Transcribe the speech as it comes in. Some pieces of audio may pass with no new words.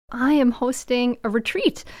I am hosting a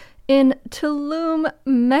retreat in Tulum,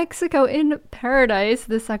 Mexico, in paradise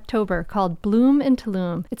this October called Bloom in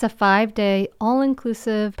Tulum. It's a 5-day,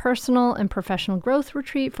 all-inclusive, personal and professional growth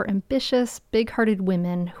retreat for ambitious, big-hearted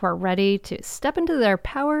women who are ready to step into their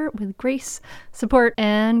power with grace, support,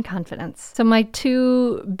 and confidence. So my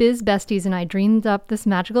two biz besties and I dreamed up this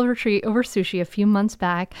magical retreat over sushi a few months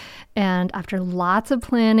back, and after lots of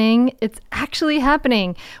planning, it's actually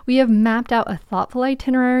happening. We have mapped out a thoughtful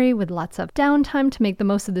itinerary with lots of downtime to make the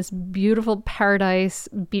most of this beautiful paradise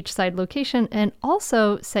beachside location and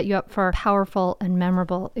also set you up for a powerful and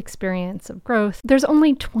memorable experience of growth. There's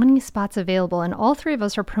only 20 spots available, and all three of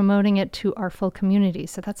us are promoting it to our full community.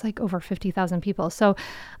 So that's like over 50,000 people. So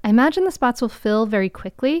I imagine the spots will fill very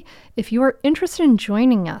quickly. If you are interested in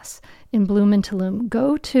joining us in Bloom in Tulum,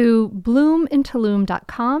 go to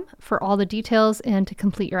bloomintulum.com for all the details and to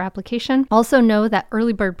complete your application. Also know that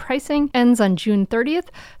early bird pricing ends on June 30th,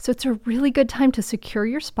 so it's a really good time to secure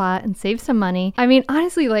your spot and save some money. I mean,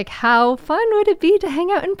 honestly, like, how fun would it be to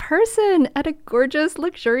hang out in person at a gorgeous,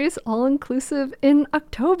 luxurious, all-inclusive in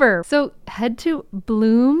October? So head to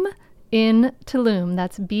Bloom in Tulum.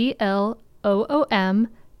 That's Bloom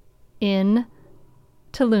in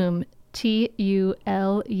Tulum. Tulum.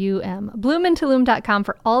 Bloomintulum.com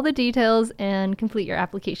for all the details and complete your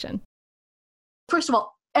application. First of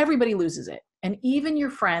all, everybody loses it. And even your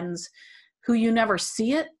friends who you never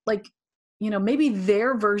see it, like, maybe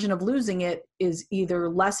their version of losing it is either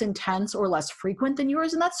less intense or less frequent than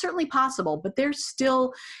yours. And that's certainly possible, but they're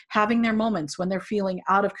still having their moments when they're feeling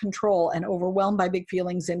out of control and overwhelmed by big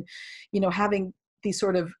feelings and, having these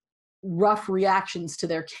sort of rough reactions to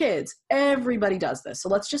their kids. Everybody does this. So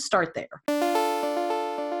let's just start there.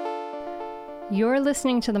 You're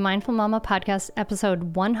listening to the Mindful Mama Podcast,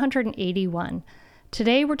 episode 181.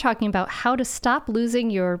 Today we're talking about how to stop losing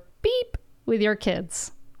your beep with your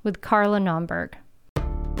kids with Carla Naumburg.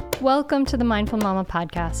 Welcome to the Mindful Mama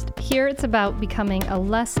Podcast. Here it's about becoming a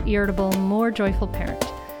less irritable, more joyful parent.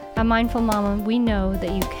 At Mindful Mama, we know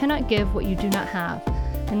that you cannot give what you do not have.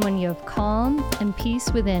 And when you have calm and peace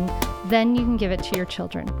within, then you can give it to your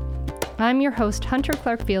children. I'm your host, Hunter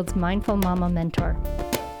Clark-Fields, Mindful Mama Mentor.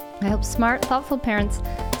 I help smart, thoughtful parents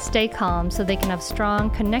stay calm so they can have strong,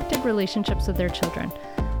 connected relationships with their children.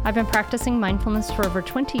 I've been practicing mindfulness for over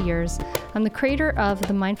 20 years. I'm the creator of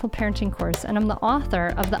the Mindful Parenting course, and I'm the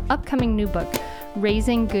author of the upcoming new book,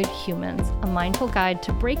 Raising Good Humans, a mindful guide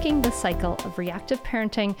to breaking the cycle of reactive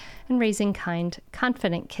parenting and raising kind,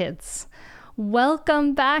 confident kids.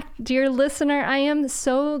 Welcome back, dear listener. I am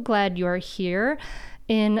so glad you're here.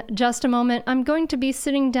 In just a moment, I'm going to be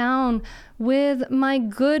sitting down with my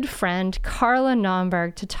good friend, Carla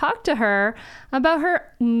Naumburg, to talk to her about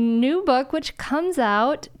her new book, which comes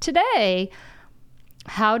out today,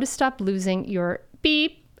 How to Stop Losing Your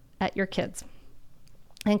Beep at Your Kids.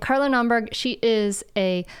 And Carla Naumburg, she is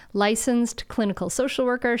a licensed clinical social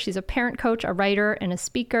worker. She's a parent coach, a writer, and a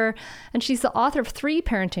speaker. And she's the author of 3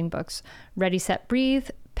 parenting books, Ready, Set, Breathe,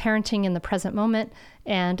 Parenting in the Present Moment,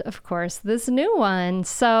 and of course, this new one.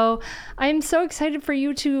 So I'm so excited for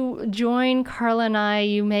you to join Carla and I.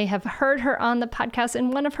 You may have heard her on the podcast in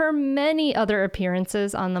one of her many other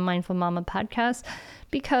appearances on the Mindful Mama podcast,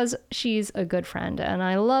 because she's a good friend and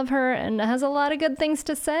I love her and has a lot of good things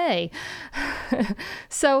to say.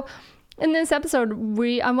 So in this episode,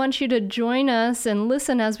 I want you to join us and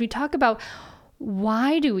listen as we talk about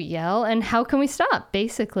why do we yell and how can we stop,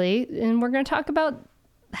 basically. And we're going to talk about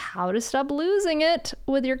how to stop losing it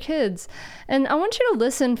with your kids. And I want you to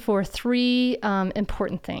listen for 3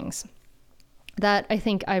 important things that I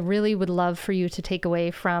think I really would love for you to take away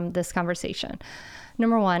from this conversation.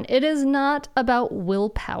 Number 1, it is not about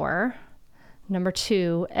willpower. Number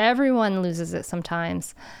 2, everyone loses it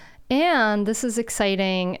sometimes. And this is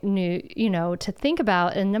exciting to think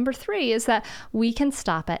about. And number 3 is that we can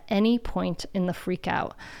stop at any point in the freak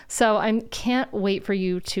out. So I can't wait for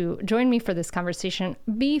you to join me for this conversation.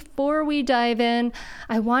 Before we dive in,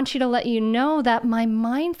 I want you to let you know that my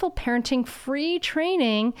Mindful Parenting free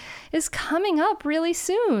training is coming up really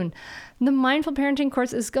soon. The Mindful Parenting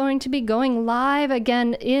course is going to be going live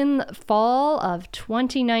again in fall of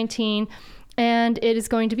 2019. And it is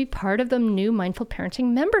going to be part of the new Mindful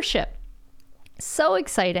Parenting membership. So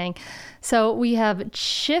exciting. So we have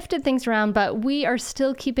shifted things around, but we are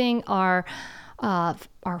still keeping our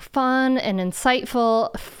fun and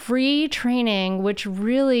insightful free training, which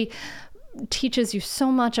really teaches you so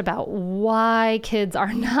much about why kids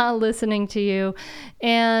are not listening to you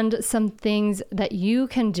and some things that you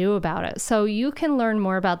can do about it. So you can learn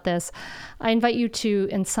more about this. I invite you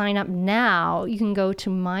to sign up now. You can go to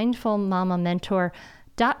mindfulmamamentor.com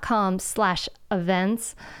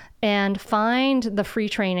mindfulmama.com/events and find the free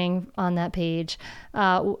training on that page.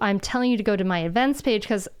 I'm telling you to go to my events page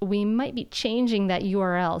because we might be changing that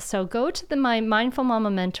URL. So go to my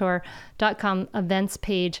mindfulmamamentor.com events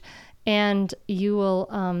page and you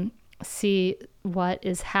will see what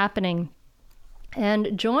is happening.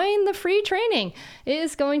 And join the free training. It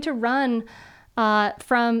is going to run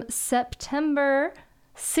from September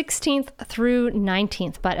 16th through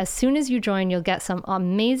 19th. But as soon as you join, you'll get some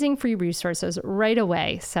amazing free resources right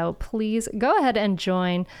away. So please go ahead and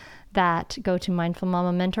join that. Go to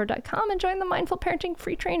mindfulmamamentor.com and join the Mindful Parenting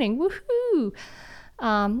free training. Woohoo!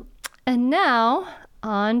 And now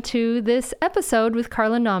on to this episode with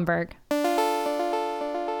Carla Naumburg.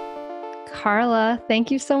 Carla,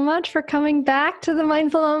 thank you so much for coming back to the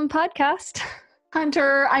Mindful Mama podcast.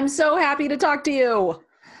 Hunter, I'm so happy to talk to you.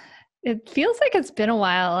 It feels like it's been a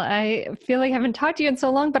while. I feel like I haven't talked to you in so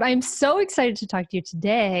long, but I'm so excited to talk to you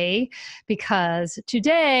today because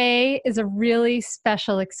today is a really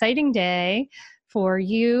special, exciting day for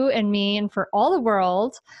you and me and for all the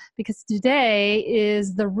world, because today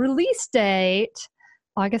is the release date,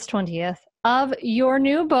 August 20th, of your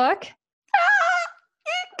new book.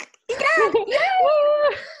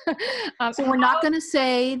 So we're not going to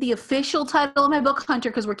say the official title of my book, Hunter,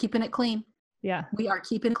 because we're keeping it clean. Yeah. We are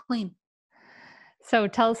keeping it clean. So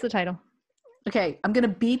tell us the title. Okay. I'm going to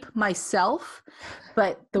beep myself,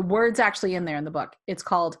 but the word's actually in there in the book. It's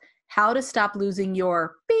called How to Stop Losing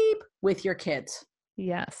Your Beep with Your Kids.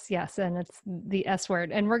 Yes. And it's the S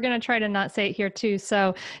word. And we're going to try to not say it here too.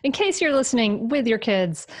 So in case you're listening with your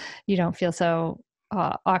kids, you don't feel so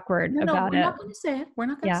awkward about it. We're not going to say it. We're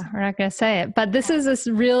not going to say it. We're not going to say it. But this is this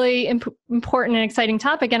really important and exciting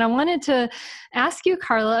topic. And I wanted to ask you,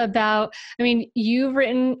 Carla, about, you've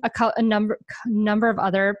written a number of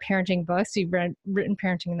other parenting books. You've written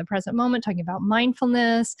Parenting in the Present Moment, talking about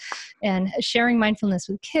mindfulness and sharing mindfulness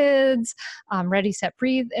with kids, Ready, Set,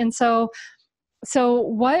 Breathe. And so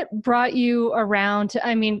what brought you around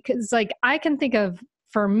because I can think of,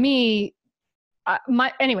 for me,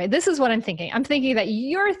 anyway, this is what I'm thinking. I'm thinking that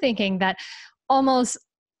you're thinking that almost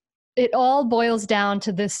it all boils down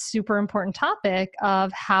to this super important topic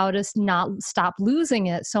of how to not stop losing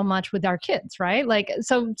it so much with our kids, right?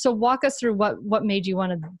 So walk us through what made you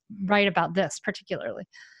want to write about this particularly.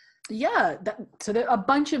 Yeah. So a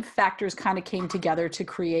bunch of factors kind of came together to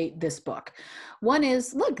create this book. One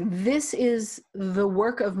is, look, this is the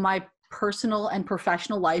work of my personal and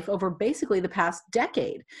professional life over basically the past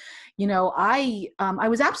decade. I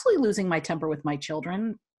was absolutely losing my temper with my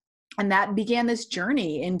children, and that began this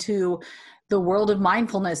journey into the world of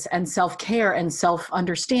mindfulness and self-care and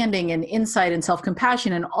self-understanding and insight and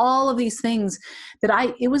self-compassion and all of these things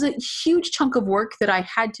it was a huge chunk of work that I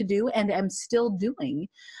had to do and am still doing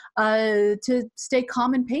to stay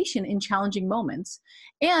calm and patient in challenging moments.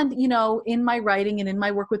 And, in my writing and in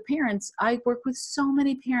my work with parents, I work with so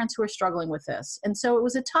many parents who are struggling with this. And so it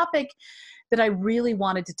was a topic that I really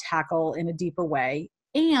wanted to tackle in a deeper way.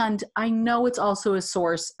 And I know it's also a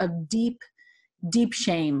source of deep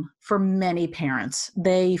shame for many parents.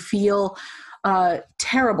 They feel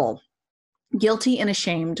terrible, guilty, and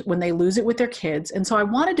ashamed when they lose it with their kids. And so I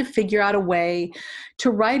wanted to figure out a way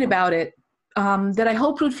to write about it that I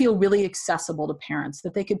hoped would feel really accessible to parents,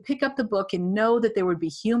 that they could pick up the book and know that there would be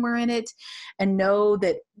humor in it and know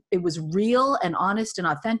that it was real and honest and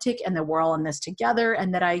authentic and that we're all in this together.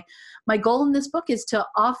 And that my goal in this book is to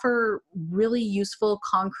offer really useful,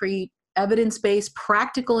 concrete, evidence-based,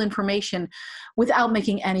 practical information without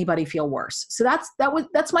making anybody feel worse. So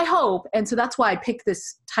that's my hope. And so that's why I picked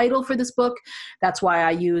this title for this book. That's why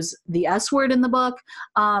I use the S word in the book.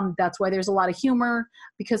 That's why there's a lot of humor,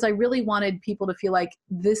 because I really wanted people to feel like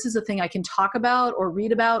this is a thing I can talk about or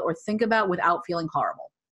read about or think about without feeling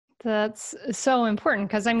horrible. That's so important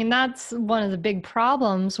because, that's one of the big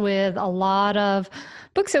problems with a lot of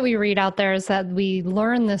books that we read out there is that we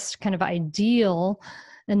learn this kind of ideal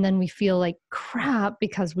and then we feel like crap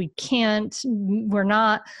because we're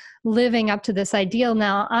not living up to this ideal.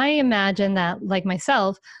 Now, I imagine that, like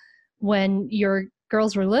myself, when your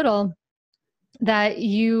girls were little, that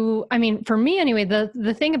for me anyway,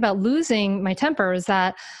 the thing about losing my temper is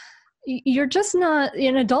that you're just not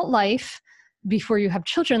in adult life before you have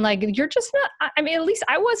children. You're just not, at least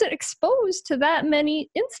I wasn't exposed to that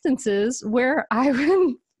many instances where I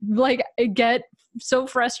would get so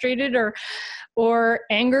frustrated or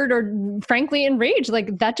angered or frankly enraged.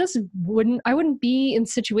 I wouldn't be in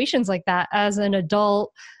situations like that as an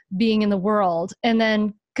adult being in the world. And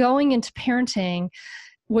then going into parenting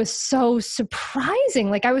was so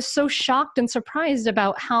surprising. I was so shocked and surprised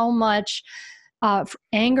about how much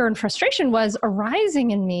anger and frustration was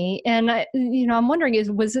arising in me. And I'm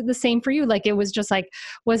wondering, was it the same for you? Like, it was just like,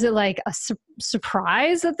 was it like a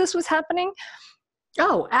surprise that this was happening?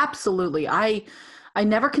 Oh, absolutely. I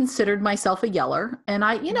never considered myself a yeller. And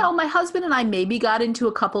my husband and I maybe got into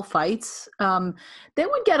a couple fights. They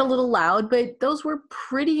would get a little loud, but those were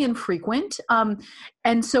pretty infrequent.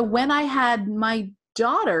 And so when I had my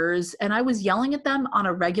daughters and I was yelling at them on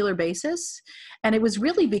a regular basis, and it was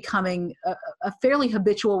really becoming a fairly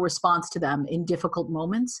habitual response to them in difficult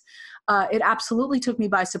moments, it absolutely took me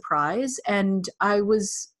by surprise. And I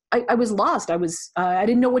was lost. I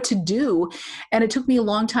didn't know what to do. And it took me a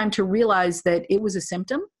long time to realize that it was a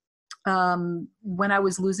symptom. When I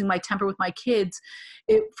was losing my temper with my kids,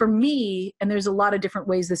 for me, and there's a lot of different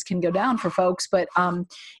ways this can go down for folks, but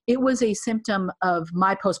it was a symptom of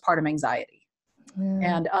my postpartum anxiety.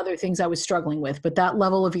 And other things I was struggling with, but that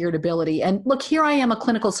level of irritability. And look, here I am, a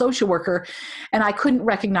clinical social worker, and I couldn't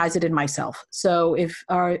recognize it in myself. So if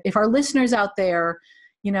our listeners out there,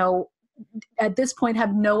 at this point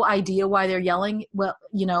have no idea why they're yelling, well,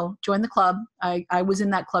 join the club. I was in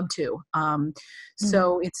that club too.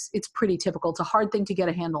 So it's pretty typical. It's a hard thing to get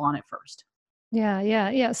a handle on at first.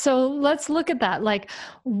 Yeah. So let's look at that. Like,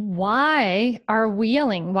 why are we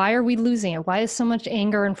yelling? Why are we losing it? Why is so much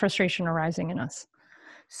anger and frustration arising in us?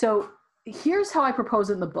 So here's how I propose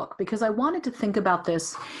in the book, because I wanted to think about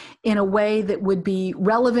this in a way that would be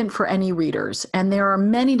relevant for any readers. And there are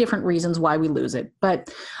many different reasons why we lose it. But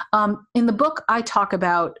in the book, I talk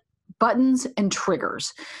about buttons and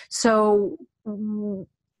triggers. So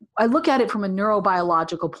I look at it from a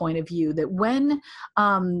neurobiological point of view, that when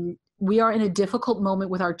we are in a difficult moment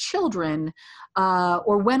with our children,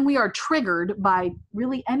 or when we are triggered by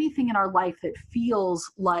really anything in our life that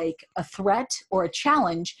feels like a threat or a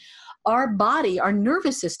challenge, our body, our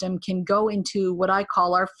nervous system can go into what I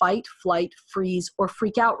call our fight, flight, freeze, or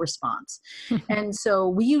freak out response. And so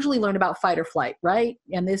we usually learn about fight or flight, right?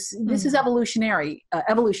 And this is evolutionary,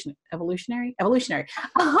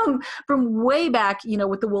 from way back,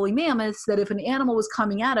 with the woolly mammoths, that if an animal was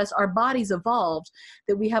coming at us, our bodies evolved,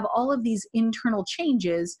 that we have all of these internal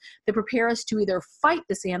changes that prepare us to either fight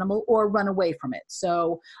this animal or run away from it.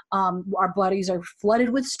 So our bodies are flooded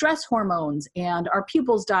with stress hormones, and our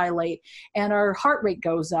pupils dilate, and our heart rate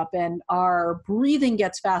goes up, and our breathing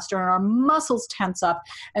gets faster, and our muscles tense up,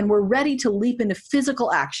 and we're ready to leap into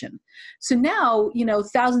physical action. So now,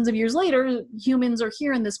 thousands of years later, humans are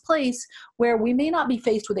here in this place where we may not be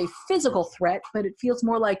faced with a physical threat, but it feels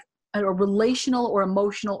more like a relational or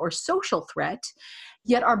emotional or social threat,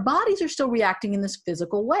 yet our bodies are still reacting in this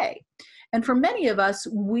physical way. And for many of us,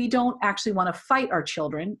 we don't actually want to fight our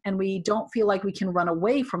children, and we don't feel like we can run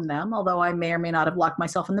away from them, although I may or may not have locked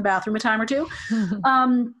myself in the bathroom a time or two.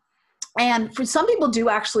 And for some people do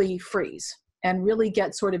actually freeze and really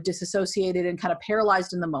get sort of disassociated and kind of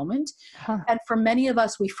paralyzed in the moment. And for many of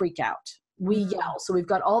us, we freak out. We yell. So we've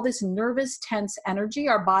got all this nervous, tense energy.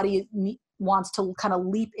 Our body wants to kind of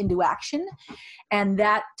leap into action. And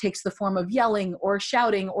that takes the form of yelling or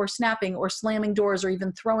shouting or snapping or slamming doors or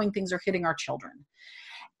even throwing things or hitting our children.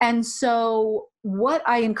 And so what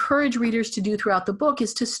I encourage readers to do throughout the book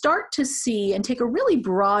is to start to see and take a really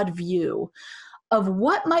broad view of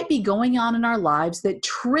what might be going on in our lives that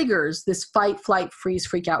triggers this fight, flight, freeze,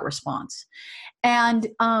 freak out response. And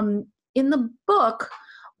in the book,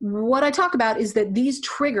 what I talk about is that these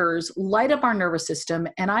triggers light up our nervous system.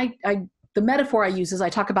 And the metaphor I use is I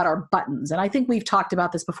talk about our buttons. And I think we've talked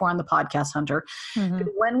about this before on the podcast, Hunter.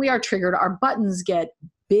 When we are triggered, our buttons get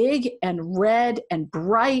big and red and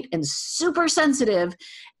bright and super sensitive.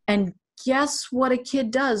 And guess what a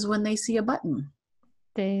kid does when they see a button?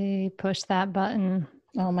 They push that button.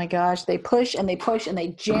 Oh my gosh, they push and they push and they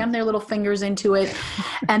jam their little fingers into it,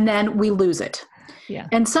 and then we lose it. Yeah.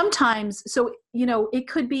 And sometimes, it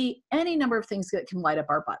could be any number of things that can light up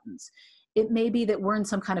our buttons. It may be that we're in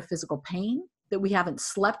some kind of physical pain, that we haven't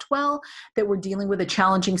slept well, that we're dealing with a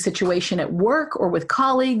challenging situation at work or with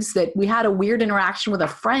colleagues, that we had a weird interaction with a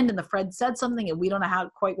friend and the friend said something and we don't know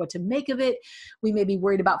quite what to make of it. We may be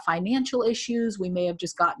worried about financial issues. We may have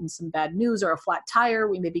just gotten some bad news or a flat tire.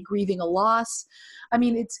 We may be grieving a loss. I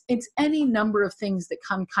mean, it's any number of things that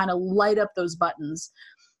come kind of light up those buttons.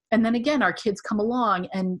 And then again, our kids come along,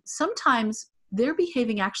 and sometimes they're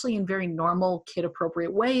behaving actually in very normal,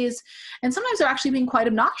 kid-appropriate ways. And sometimes they're actually being quite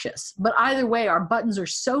obnoxious. But either way, our buttons are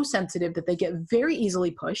so sensitive that they get very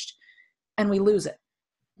easily pushed, and we lose it.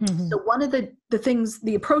 So one of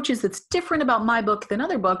the approaches that's different about my book than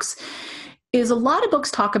other books is a lot of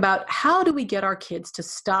books talk about how do we get our kids to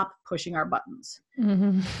stop pushing our buttons.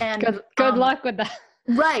 And good luck with that.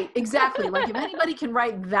 Right, exactly. Like if anybody can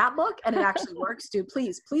write that book and it actually works, dude,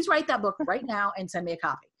 please write that book right now and send me a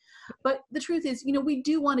copy. But the truth is, we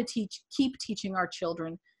do want to keep teaching our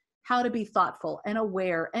children how to be thoughtful and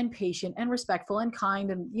aware and patient and respectful and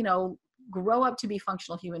kind and, grow up to be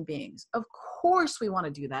functional human beings. Of course we want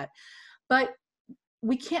to do that, but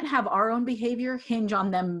we can't have our own behavior hinge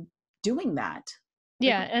on them doing that.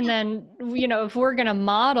 Yeah. And then, if we're going to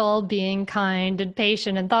model being kind and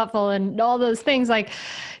patient and thoughtful and all those things, like,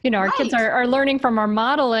 our kids are learning from our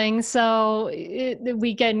modeling. So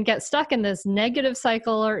we can get stuck in this negative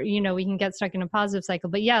cycle, or, we can get stuck in a positive cycle.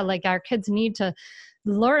 But yeah, like our kids need to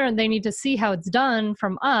learn, they need to see how it's done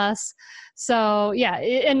from us. So yeah.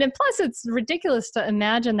 And then plus it's ridiculous to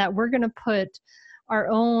imagine that we're going to put our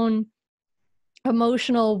own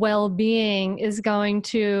emotional well-being is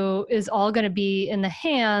all going to be in the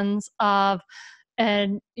hands of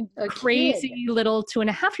a crazy little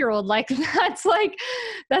 2.5-year-old. Like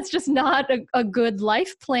that's just not a good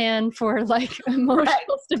life plan for like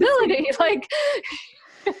emotional stability. Like,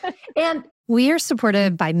 and we are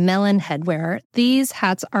supported by Melon Headwear. These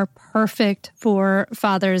hats are perfect for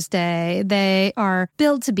Father's Day. They are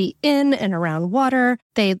built to be in and around water.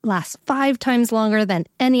 They last 5 times longer than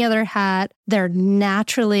any other hat. They're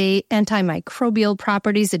naturally antimicrobial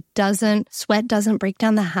properties. Sweat doesn't break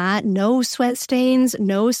down the hat. No sweat stains,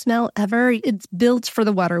 no smell ever. It's built for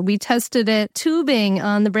the water. We tested it tubing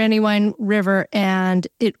on the Brandywine River and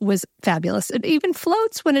it was fabulous. It even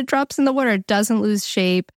floats when it drops in the water. It doesn't lose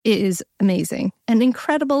shape. It is amazing. An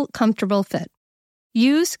incredible, comfortable fit.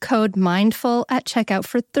 Use code MINDFUL at checkout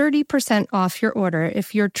for 30% off your order.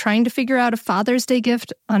 If you're trying to figure out a Father's Day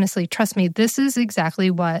gift, honestly, trust me, this is exactly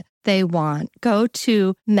what they want. Go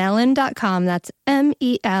to melon.com, that's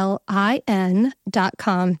MELIN.com,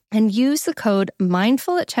 and use the code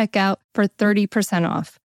MINDFUL at checkout for 30%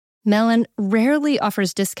 off. Melon rarely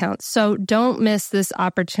offers discounts, so don't miss this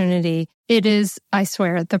opportunity. It is, I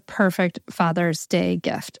swear, the perfect Father's Day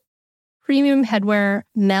gift. Premium headwear,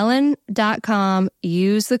 melon.com.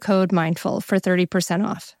 Use the code MINDFUL for 30%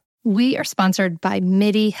 off. We are sponsored by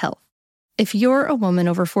MIDI Health. If you're a woman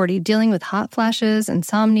over 40 dealing with hot flashes,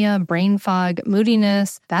 insomnia, brain fog,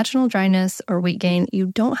 moodiness, vaginal dryness, or weight gain, you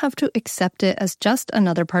don't have to accept it as just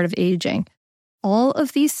another part of aging. All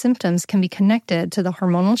of these symptoms can be connected to the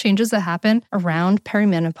hormonal changes that happen around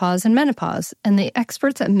perimenopause and menopause, and the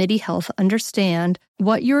experts at MIDI Health understand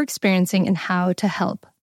what you're experiencing and how to help.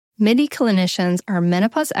 MIDI clinicians are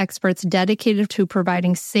menopause experts dedicated to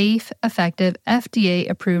providing safe, effective,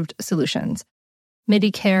 FDA-approved solutions.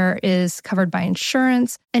 MIDI care is covered by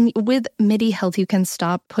insurance, and with MIDI Health, you can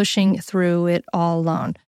stop pushing through it all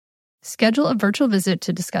alone. Schedule a virtual visit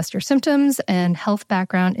to discuss your symptoms and health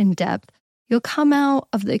background in depth. You'll come out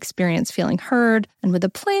of the experience feeling heard and with a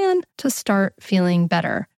plan to start feeling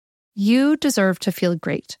better. You deserve to feel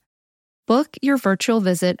great. Book your virtual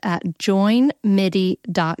visit at joinmidi.com.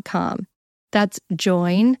 That's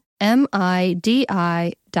join, MIDI.com.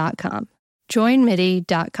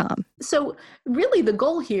 joinmidi.com. So really the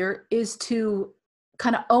goal here is to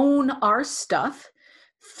kind of own our stuff,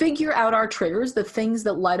 figure out our triggers, the things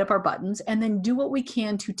that light up our buttons, and then do what we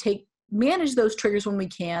can to manage those triggers when we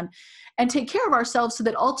can and take care of ourselves so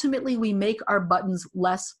that ultimately we make our buttons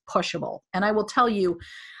less pushable. And I will tell you,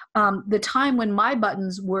 the time when my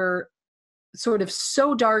buttons were sort of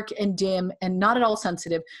so dark and dim and not at all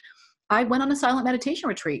sensitive, I went on a silent meditation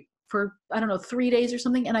retreat for, 3 days or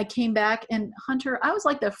something. And I came back, and Hunter, I was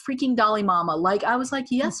like the freaking Dalai Mama. Like, I was like,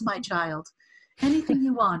 yes, my child, anything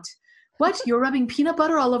you want. What? You're rubbing peanut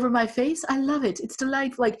butter all over my face? I love it. It's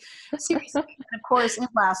delightful. Like, seriously. And of course, it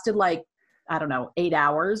lasted 8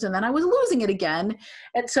 hours, and then I was losing it again.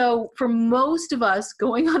 And so for most of us,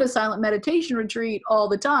 going on a silent meditation retreat all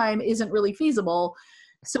the time isn't really feasible.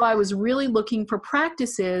 So I was really looking for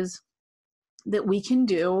practices that we can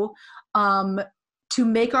do to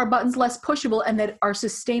make our buttons less pushable and that are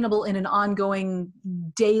sustainable in an ongoing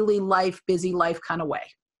daily life, busy life kind of way.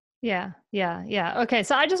 Yeah. Okay.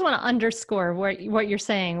 So I just want to underscore what you're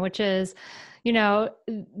saying, which is,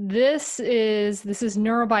 this is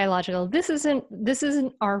neurobiological. This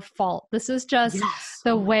isn't our fault. This is just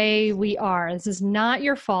the way we are. This is not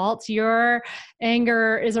your fault. Your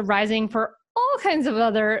anger is arising for all kinds of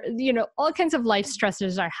all kinds of life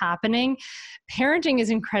stressors are happening. Parenting is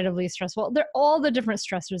incredibly stressful. They're all the different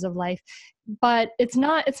stressors of life, but it's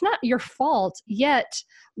not your fault. Yet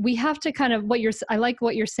we have to I like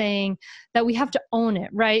what you're saying, that we have to own it,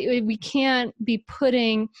 right? We can't be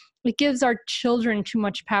putting it gives our children too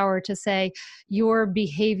much power to say your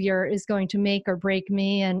behavior is going to make or break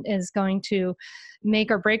me and is going to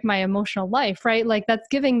make or break my emotional life, right? Like that's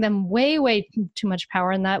giving them way too much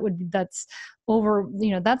power. And that's over,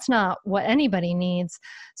 that's not what anybody needs.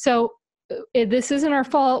 So this isn't our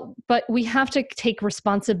fault, but we have to take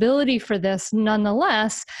responsibility for this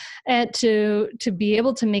nonetheless. And to be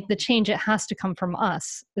able to make the change, it has to come from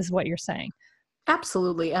us, is what you're saying.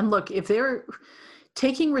 Absolutely. And look, if they're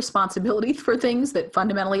taking responsibility for things that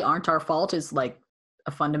fundamentally aren't our fault is like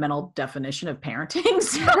a fundamental definition of parenting.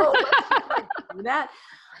 So let's do that.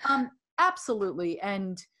 Absolutely.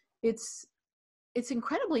 And it's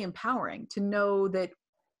incredibly empowering to know that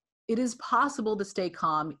it is possible to stay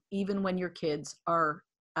calm even when your kids are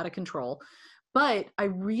out of control. But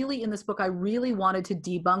in this book, I really wanted to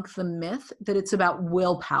debunk the myth that it's about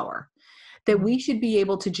willpower, that we should be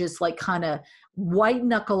able to just like kind of white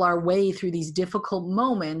knuckle our way through these difficult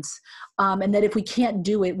moments. And that if we can't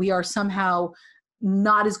do it, we are somehow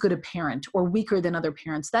not as good a parent or weaker than other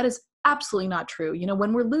parents. That is absolutely not true.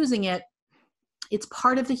 When we're losing it, it's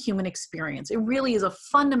part of the human experience. It really is a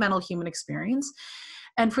fundamental human experience.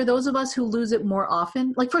 And for those of us who lose it more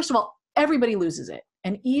often, like, first of all, everybody loses it.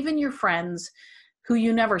 And even your friends who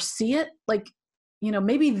you never see it, like,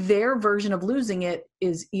 maybe their version of losing it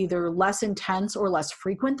is either less intense or less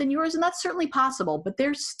frequent than yours. And that's certainly possible, but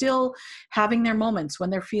they're still having their moments when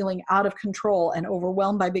they're feeling out of control and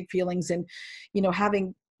overwhelmed by big feelings and,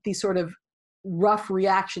 having these sort of rough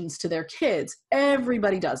reactions to their kids.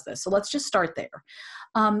 Everybody does this. So let's just start there.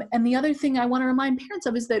 And the other thing I want to remind parents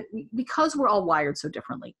of is that because we're all wired so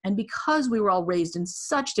differently and because we were all raised in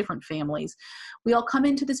such different families, we all come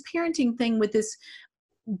into this parenting thing with this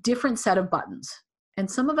different set of buttons. And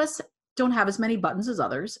some of us don't have as many buttons as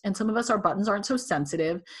others. And some of us, our buttons aren't so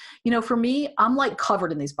sensitive. For me, I'm like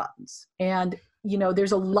covered in these buttons. And,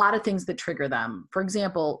 there's a lot of things that trigger them. For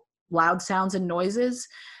example, loud sounds and noises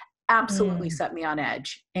absolutely set me on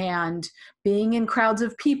edge. And being in crowds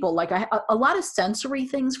of people, like a lot of sensory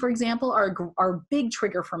things, for example, are a big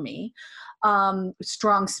trigger for me.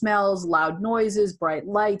 Strong smells, loud noises, bright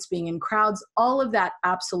lights, being in crowds, all of that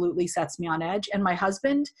absolutely sets me on edge. And my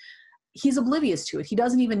husband, he's oblivious to it. He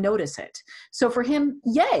doesn't even notice it. So for him,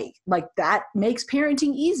 yay, like that makes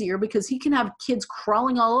parenting easier because he can have kids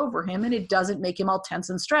crawling all over him and it doesn't make him all tense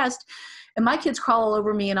and stressed. And my kids crawl all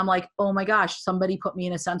over me and I'm like, oh my gosh, somebody put me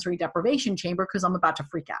in a sensory deprivation chamber because I'm about to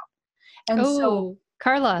freak out. And so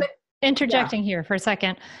Carla, interjecting here for a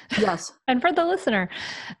second. Yes. And for the listener,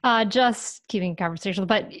 just keeping conversational,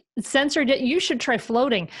 but you should try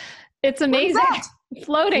floating. It's amazing.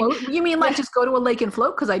 Floating. You mean like just go to a lake and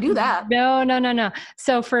float? Because I do that. No.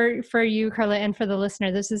 So for you, Carla, and for the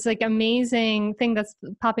listener, this is like amazing thing that's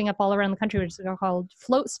popping up all around the country, which is called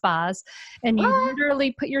float spas. And you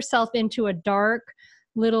literally put yourself into a dark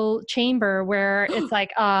little chamber where it's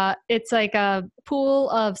like a pool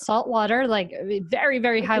of salt water, like very,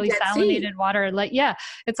 very highly salinated water. Like, yeah,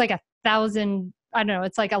 it's like 1,000, I don't know,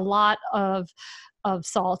 it's like a lot of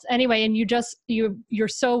salt anyway. And you're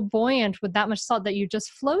so buoyant with that much salt that you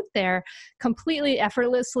just float there completely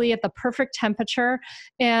effortlessly at the perfect temperature.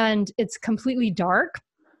 And it's completely dark.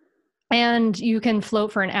 And you can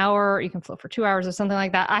float for an hour, or you can float for 2 hours or something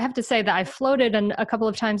like that. I have to say that I floated a couple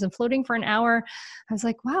of times, and floating for an hour, I was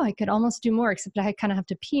like, wow, I could almost do more, except I kind of have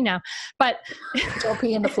to pee now. But don't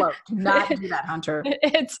pee in the float. Do not do that, Hunter.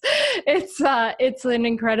 It's an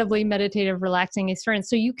incredibly meditative, relaxing experience.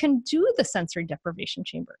 So you can do the sensory deprivation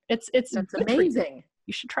chamber. It's amazing.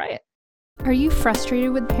 You should try it. Are you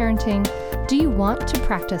frustrated with parenting? Do you want to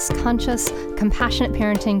practice conscious, compassionate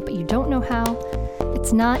parenting, but you don't know how?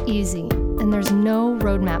 It's not easy, and there's no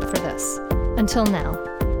roadmap for this. Until now.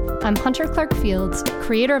 I'm Hunter Clark-Fields,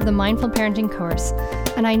 creator of the Mindful Parenting course,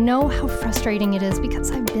 and I know how frustrating it is because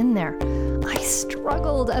I've been there. I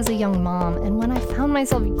struggled as a young mom, and when I found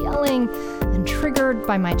myself yelling and triggered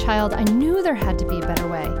by my child, I knew there had to be a better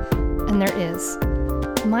way, and there is.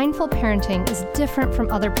 Mindful parenting is different from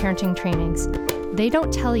other parenting trainings. They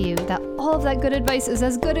don't tell you that all of that good advice is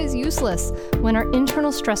as good as useless when our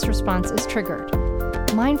internal stress response is triggered.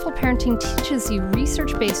 Mindful parenting teaches you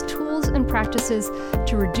research-based tools and practices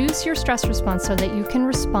to reduce your stress response so that you can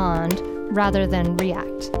respond rather than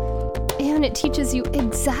react. And it teaches you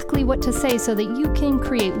exactly what to say so that you can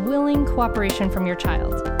create willing cooperation from your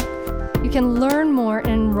child. You can learn more and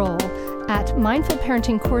enroll at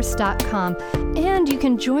mindfulparentingcourse.com, and you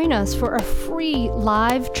can join us for a free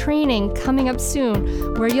live training coming up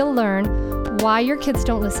soon where you'll learn why your kids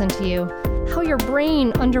don't listen to you, how your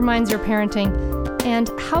brain undermines your parenting,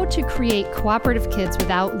 and how to create cooperative kids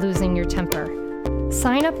without losing your temper.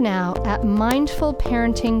 Sign up now at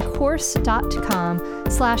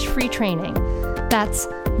mindfulparentingcourse.com/free training. That's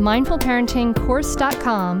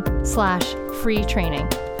mindfulparentingcourse.com/free training.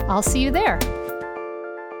 I'll see you there.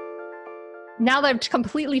 Now that I've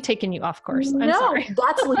completely taken you off course. I'm sorry.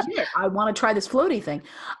 That's legit. I want to try this floaty thing.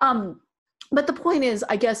 But the point is,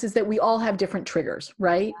 I guess, is that we all have different triggers,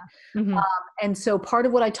 right? Yeah. Mm-hmm. And so part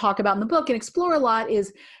of what I talk about in the book and explore a lot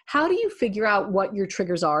is how do you figure out what your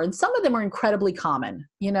triggers are? And some of them are incredibly common,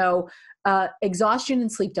 exhaustion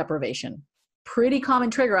and sleep deprivation, pretty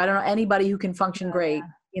common trigger. I don't know anybody who can function great,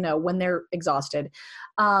 when they're exhausted.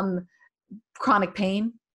 Chronic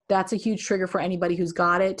pain. That's a huge trigger for anybody who's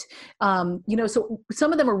got it. So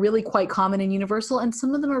some of them are really quite common and universal, and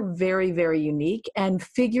some of them are very, very unique. And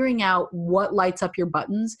figuring out what lights up your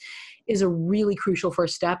buttons is a really crucial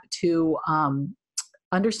first step to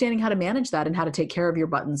understanding how to manage that and how to take care of your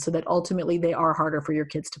buttons so that ultimately they are harder for your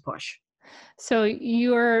kids to push. So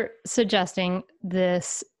you're suggesting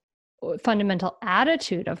this fundamental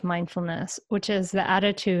attitude of mindfulness, which is the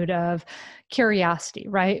attitude of curiosity,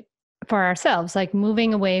 right? For ourselves, like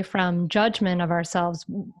moving away from judgment of ourselves,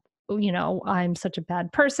 I'm such a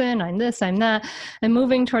bad person, I'm this, I'm that, and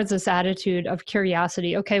moving towards this attitude of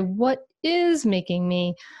curiosity. Okay, what is making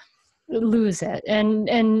me lose it?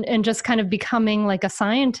 And just kind of becoming like a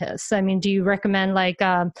scientist. I mean, do you recommend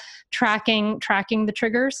tracking the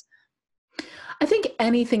triggers? I think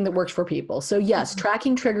anything that works for people. So yes,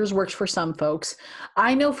 tracking triggers works for some folks.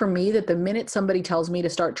 I know for me that the minute somebody tells me to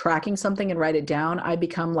start tracking something and write it down, I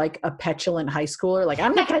become like a petulant high schooler. Like,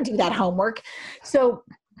 I'm not going to do that homework. So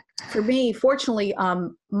for me, fortunately,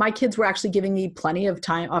 my kids were actually giving me plenty of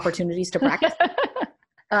opportunities to practice.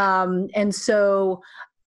 And so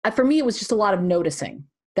for me, it was just a lot of noticing.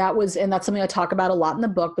 And that's something I talk about a lot in the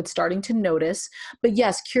book, but starting to notice. But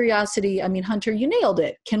yes, curiosity. I mean, Hunter, you nailed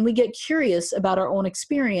it. Can we get curious about our own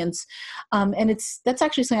experience? And that's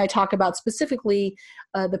actually something I talk about specifically,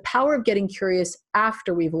 the power of getting curious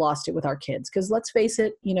after we've lost it with our kids. Because let's face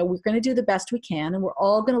it, we're going to do the best we can, and we're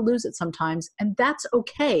all going to lose it sometimes. And that's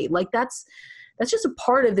okay. Like that's just a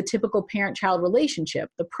part of the typical parent-child relationship.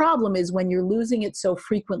 The problem is when you're losing it so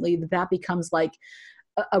frequently that becomes like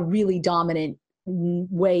a really dominant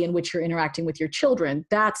way in which you're interacting with your children.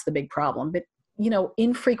 That's the big problem. But,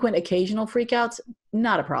 infrequent occasional freakouts,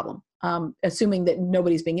 not a problem. Assuming that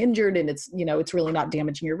nobody's being injured and it's really not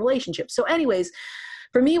damaging your relationship. So anyways,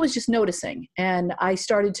 for me, it was just noticing. And I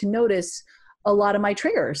started to notice a lot of my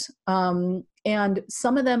triggers. And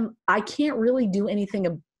some of them, I can't really do anything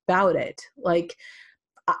about it. Like,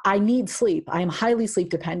 I need sleep. I am highly sleep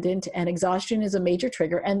dependent, and exhaustion is a major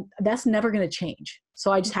trigger, and that's never going to change.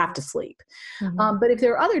 So I just have to sleep. Mm-hmm. But if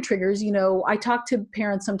there are other triggers, I talk to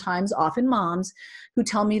parents sometimes, often moms, who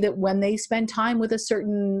tell me that when they spend time with a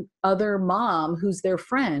certain other mom who's their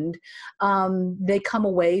friend, they come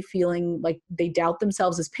away feeling like they doubt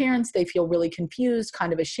themselves as parents. They feel really confused,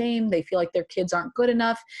 kind of ashamed. They feel like their kids aren't good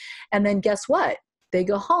enough. And then guess what? They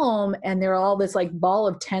go home and they're all this like ball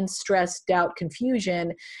of tense, stress, doubt,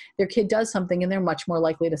 confusion. Their kid does something and they're much more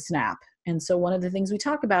likely to snap. And so one of the things we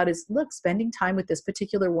talk about is, look, spending time with this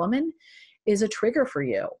particular woman is a trigger for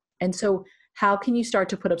you. And so how can you start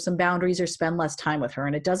to put up some boundaries or spend less time with her?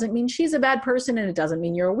 And it doesn't mean she's a bad person, and it doesn't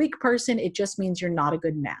mean you're a weak person. It just means you're not a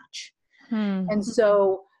good match. And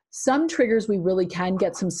so some triggers we really can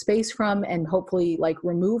get some space from and hopefully like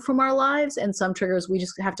remove from our lives. And some triggers we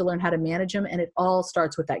just have to learn how to manage them. And it all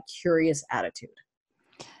starts with that curious attitude.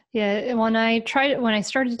 Yeah. When I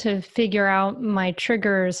started to figure out my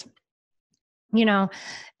triggers,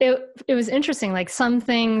 it was interesting. Like some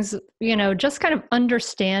things, just kind of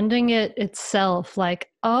understanding it itself, like,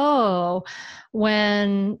 oh,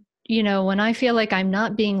 when I feel like I'm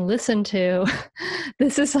not being listened to,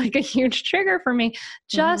 this is like a huge trigger for me.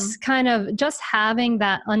 Just having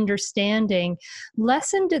that understanding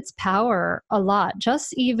lessened its power a lot.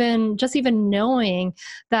 Just even knowing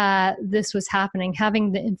that this was happening,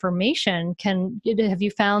 having the information have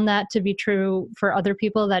you found that to be true for other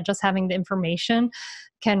people, that just having the information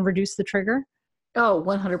can reduce the trigger? Oh,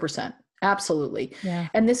 100%. Absolutely. Yeah.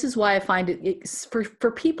 And this is why I find it's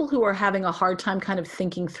for people who are having a hard time kind of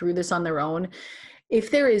thinking through this on their own.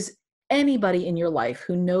 If there is anybody in your life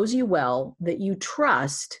who knows you well, that you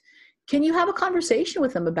trust, can you have a conversation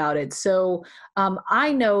with them about it? So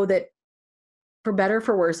I know that for better or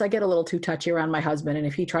for worse, I get a little too touchy around my husband. And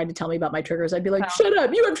if he tried to tell me about my triggers, I'd be like, shut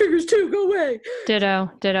up, you have triggers too, go away.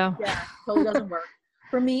 Ditto. Yeah, totally doesn't work.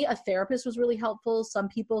 For me, a therapist was really helpful. Some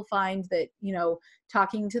people find that,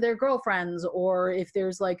 talking to their girlfriends, or if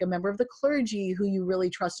there's like a member of the clergy who you really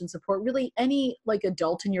trust and support, really any like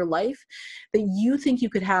adult in your life that you think you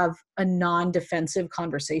could have a non-defensive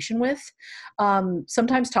conversation with.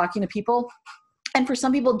 Sometimes talking to people. And for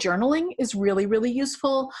some people, journaling is really, really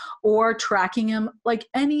useful, or tracking them. Like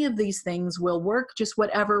any of these things will work, just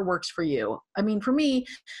whatever works for you. I mean, for me,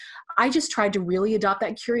 I just tried to really adopt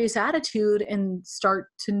that curious attitude and start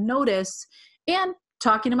to notice, and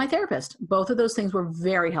talking to my therapist. Both of those things were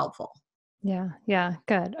very helpful. Yeah.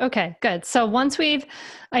 Good. Okay, good. So once we've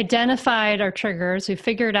identified our triggers, we've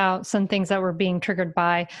figured out some things that we're being triggered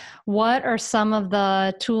by, what are some of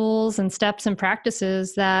the tools and steps and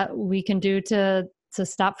practices that we can do to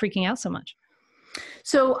stop freaking out so much?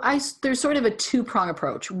 So there's sort of a two-prong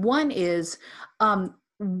approach. One is,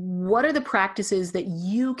 what are the practices that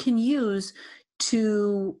you can use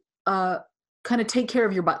to kind of take care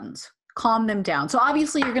of your buttons? Calm them down. So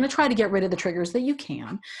obviously you're going to try to get rid of the triggers that you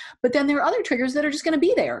can, but then there are other triggers that are just going to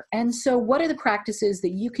be there. And so what are the practices that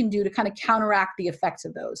you can do to kind of counteract the effects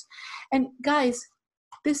of those? And guys,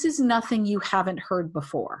 this is nothing you haven't heard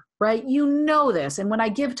before, right? You know this. And when I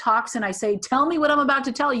give talks and I say, tell me what I'm about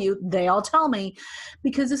to tell you, they all tell me,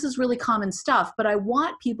 because this is really common stuff. But I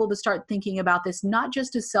want people to start thinking about this not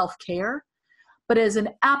just as self-care, but as an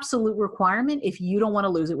absolute requirement if you don't want to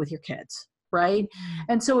lose it with your kids. Right?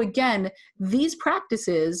 And so again, these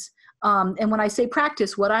practices, and when I say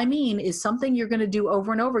practice, what I mean is something you're going to do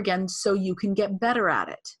over and over again so you can get better at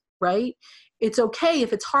it, right? It's okay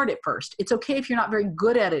if it's hard at first. It's okay if you're not very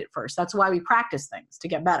good at it at first. That's why we practice things, to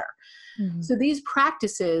get better. Mm-hmm. So these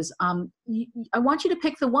practices, I want you to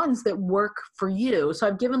pick the ones that work for you. So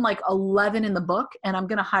I've given like 11 in the book, and I'm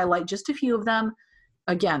going to highlight just a few of them.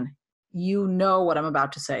 Again, you know what I'm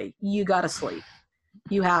about to say. You got to sleep.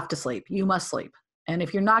 You have to sleep. You must sleep. And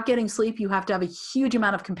if you're not getting sleep, you have to have a huge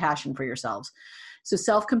amount of compassion for yourselves. So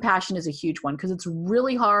self-compassion is a huge one, because it's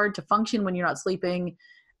really hard to function when you're not sleeping.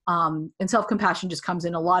 And self-compassion just comes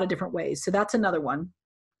in a lot of different ways. So that's another one.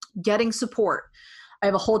 Getting support. I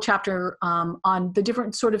have a whole chapter on the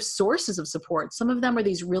different sort of sources of support. Some of them are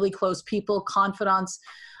these really close people, confidants,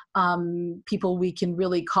 people we can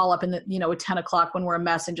really call up at 10 o'clock when we're a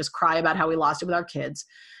mess and just cry about how we lost it with our kids.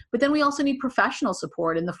 But then we also need professional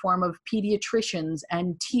support in the form of pediatricians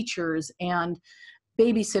and teachers and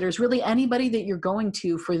babysitters, really anybody that you're going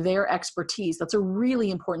to for their expertise. That's a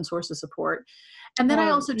really important source of support. And then I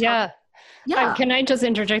also talk. Yeah. Can I just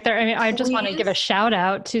interject there? I mean, I just want to give a shout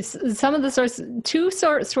out to some of the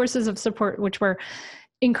sources of support, which were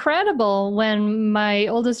incredible when my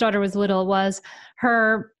oldest daughter was little, was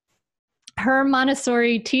her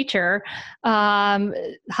Montessori teacher,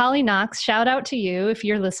 Holly Knox, shout out to you if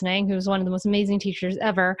you're listening, who's one of the most amazing teachers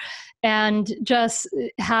ever. And just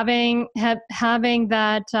having that,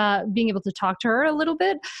 being able to talk to her a little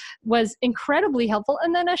bit was incredibly helpful.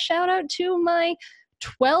 And then a shout out to my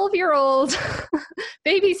 12-year-old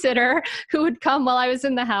babysitter who would come while I was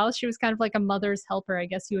in the house. She was kind of like a mother's helper, I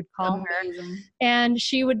guess you would call her. And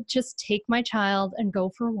she would just take my child and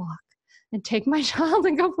go for a walk, and take my child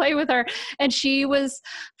and go play with her. And she was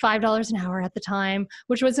 $5 an hour at the time,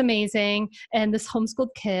 which was amazing. And this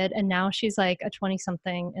homeschooled kid, and now she's like a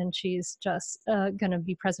 20-something, and she's just going to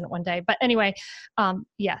be president one day. But anyway,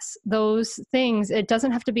 yes, those things, it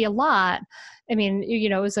doesn't have to be a lot. I mean,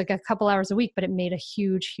 it was like a couple hours a week, but it made a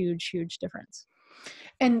huge, huge, huge difference.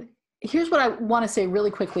 And here's what I want to say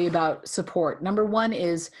really quickly about support. Number one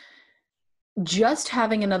is, just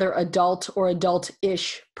having another adult or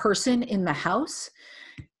adult-ish person in the house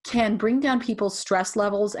can bring down people's stress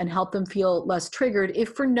levels and help them feel less triggered, if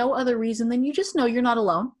for no other reason than you just know you're not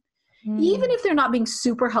alone. Even if they're not being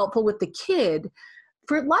super helpful with the kid,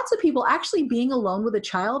 for lots of people, actually being alone with a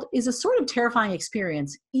child is a sort of terrifying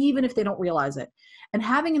experience, even if they don't realize it. And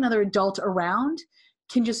having another adult around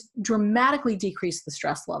can just dramatically decrease the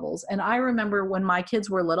stress levels. And I remember when my kids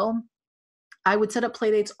were little, I would set up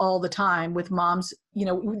play dates all the time with moms.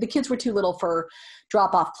 The kids were too little for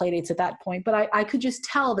drop-off play dates at that point, but I could just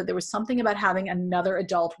tell that there was something about having another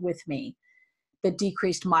adult with me that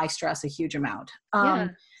decreased my stress a huge amount.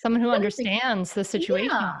 Someone who understands the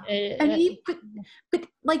situation. Yeah. But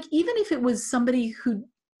like, even if it was somebody who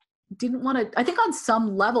didn't want to, I think on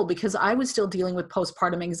some level, because I was still dealing with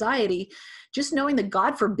postpartum anxiety, just knowing that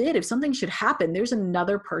God forbid, if something should happen, there's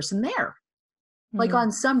another person there. Like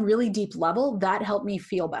on some really deep level, that helped me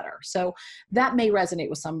feel better. So that may resonate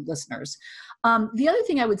with some listeners. The other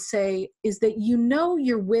thing I would say is that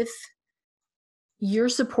you're with your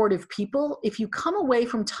supportive people if you come away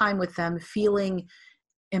from time with them feeling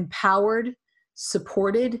empowered,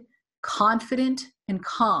 supported, confident, and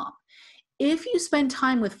calm. If you spend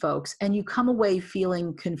time with folks and you come away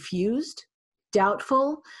feeling confused,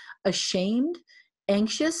 doubtful, ashamed,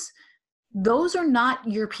 anxious, those are not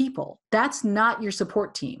your people. That's not your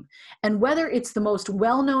support team. And whether it's the most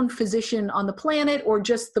well-known physician on the planet or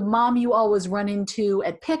just the mom you always run into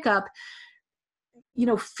at pickup,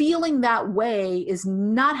 feeling that way is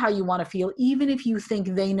not how you want to feel, even if you think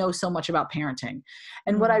they know so much about parenting.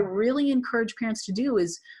 And what I really encourage parents to do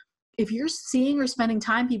is, if you're seeing or spending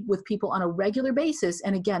time with people on a regular basis,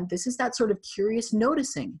 and again, this is that sort of curious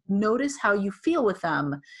noticing, notice how you feel with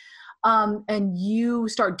them. And you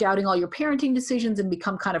start doubting all your parenting decisions and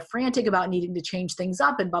become kind of frantic about needing to change things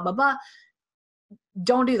up and blah, blah, blah.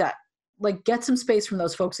 Don't do that. Like, get some space from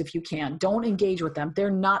those folks if you can. Don't engage with them. They're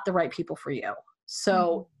not the right people for you.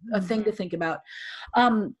 So a thing to think about.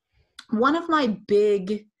 One of my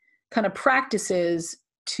big kind of practices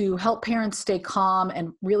to help parents stay calm and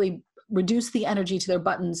really reduce the energy to their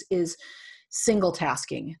buttons is single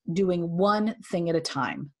tasking, doing one thing at a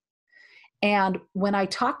time. And when I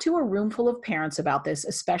talk to a room full of parents about this,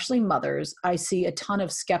 especially mothers, I see a ton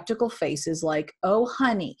of skeptical faces like, oh,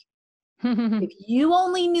 honey, if you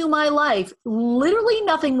only knew my life, literally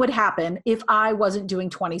nothing would happen if I wasn't doing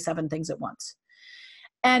 27 things at once.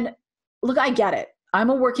 And look, I get it. I'm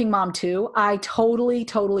a working mom too. I totally,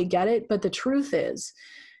 totally get it. But the truth is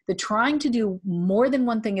that trying to do more than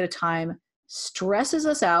one thing at a time stresses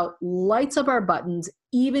us out, lights up our buttons,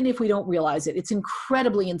 even if we don't realize it. It's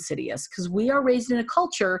incredibly insidious because we are raised in a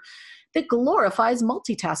culture that glorifies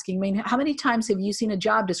multitasking. I mean, how many times have you seen a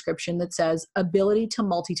job description that says ability to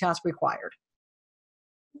multitask required?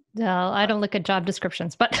 No, I don't look at job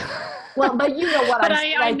descriptions, but but you know what but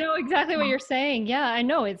I know exactly what you're saying. Yeah, I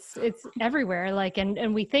know it's everywhere. Like,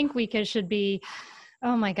 and we think we should be,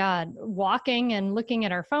 oh my God, walking and looking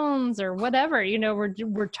at our phones or whatever.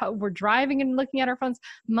 We're driving and looking at our phones.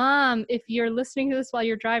 Mom, if you're listening to this while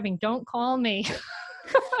you're driving, don't call me.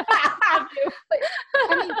 I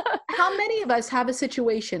mean, how many of us have a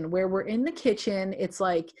situation where we're in the kitchen? It's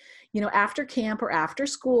like, after camp or after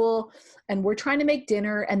school, and we're trying to make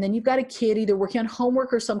dinner, and then you've got a kid either working on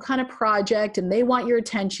homework or some kind of project, and they want your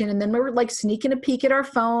attention, and then we're like sneaking a peek at our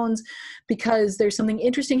phones because there's something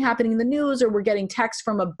interesting happening in the news, or we're getting text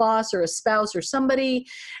from a boss or a spouse or somebody,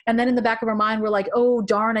 and then in the back of our mind we're like, oh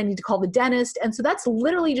darn, I need to call the dentist. And so that's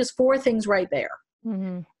literally just 4 things right there.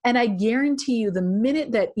 Mm-hmm. And I guarantee you, the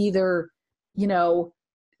minute that either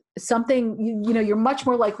something, you're much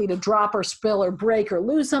more likely to drop or spill or break or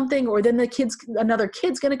lose something, or then another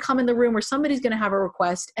kid's going to come in the room, or somebody's going to have a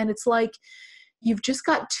request. And it's like, you've just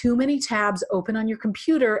got too many tabs open on your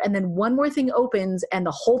computer. And then one more thing opens and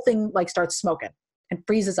the whole thing like starts smoking and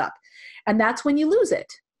freezes up. And that's when you lose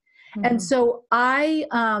it. Mm-hmm. And so I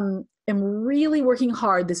am really working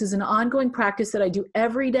hard. This is an ongoing practice that I do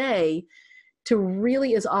every day to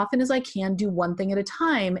really, as often as I can, do one thing at a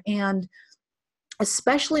time. And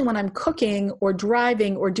especially when I'm cooking or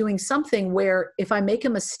driving or doing something where if I make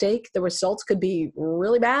a mistake, the results could be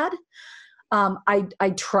really bad.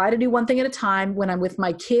 I try to do one thing at a time. When I'm with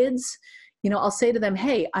my kids, I'll say to them,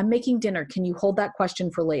 hey, I'm making dinner. Can you hold that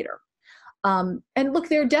question for later? And look,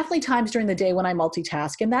 there are definitely times during the day when I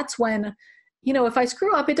multitask. And that's when, if I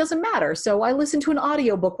screw up, it doesn't matter. So I listen to an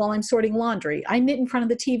audiobook while I'm sorting laundry. I knit in front of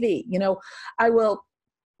the TV. I will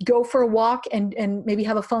go for a walk and maybe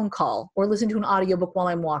have a phone call or listen to an audiobook while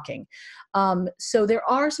I'm walking. So there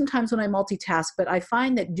are some times when I multitask, but I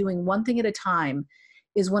find that doing one thing at a time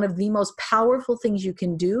is one of the most powerful things you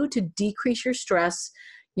can do to decrease your stress,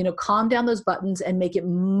 calm down those buttons and make it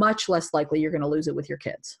much less likely you're going to lose it with your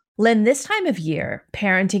kids. Lynn, this time of year,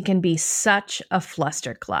 parenting can be such a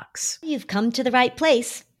flusterclux. You've come to the right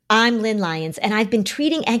place. I'm Lynn Lyons, and I've been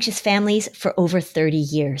treating anxious families for over 30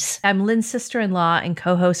 years. I'm Lynn's sister-in-law and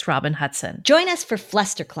co-host Robin Hudson. Join us for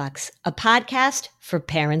Flusterclux, a podcast for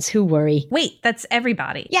parents who worry. Wait, that's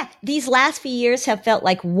everybody. Yeah, these last few years have felt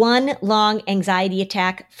like one long anxiety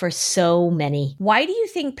attack for so many. Why do you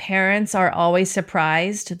think parents are always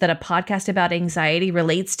surprised that a podcast about anxiety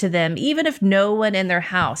relates to them, even if no one in their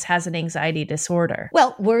house has an anxiety disorder?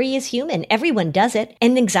 Well, worry is human. Everyone does it,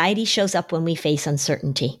 and anxiety shows up when we face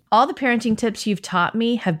uncertainty. All the parenting tips you've taught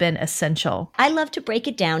me have been essential. I love to break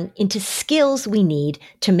it down into skills we need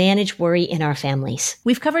to manage worry in our families.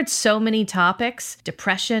 We've covered so many topics: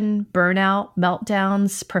 depression, burnout,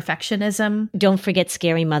 meltdowns, perfectionism. Don't forget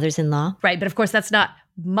scary mothers-in-law. Right, but of course that's not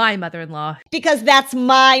my mother-in-law. Because that's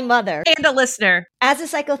my mother. And a listener. As a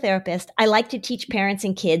psychotherapist, I like to teach parents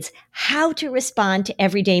and kids how to respond to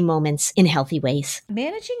everyday moments in healthy ways.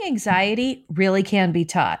 Managing anxiety really can be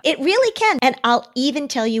taught. It really can. And I'll even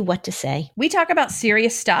tell you what to say. We talk about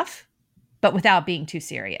serious stuff but without being too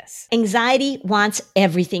serious. Anxiety wants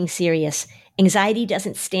everything serious. Anxiety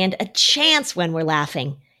doesn't stand a chance when we're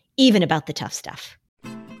laughing, even about the tough stuff.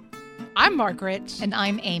 I'm Margaret. And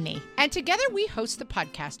I'm Amy. And together we host the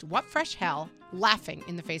podcast, What Fresh Hell? Laughing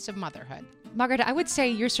in the Face of Motherhood. Margaret, I would say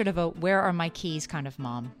you're sort of a where are my keys kind of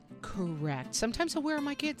mom. Correct. Sometimes a where are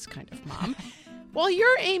my kids kind of mom. While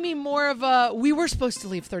you're, Amy, more of a we were supposed to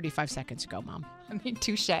leave 35 seconds ago mom. I mean,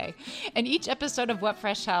 touche. In each episode of What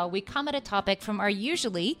Fresh Hell, we come at a topic from our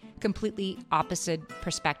usually completely opposite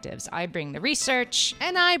perspectives. I bring the research.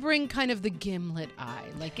 And I bring kind of the gimlet eye.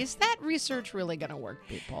 Like, is that research really going to work,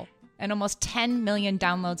 people? And almost 10 million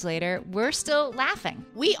downloads later, we're still laughing.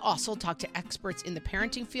 We also talk to experts in the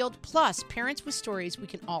parenting field, plus parents with stories we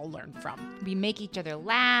can all learn from. We make each other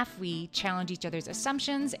laugh, we challenge each other's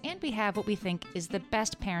assumptions, and we have what we think is the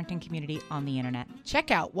best parenting community on the internet. Check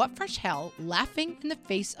out What Fresh Hell? Laughing in the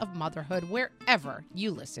Face of Motherhood wherever you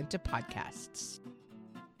listen to podcasts.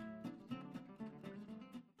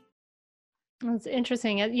 That's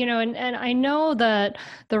interesting. And I know that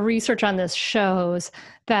the research on this shows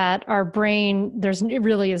that our brain, it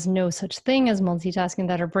really is no such thing as multitasking,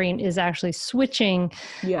 that our brain is actually switching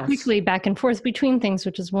quickly back and forth between things,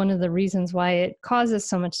 which is one of the reasons why it causes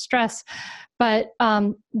so much stress. But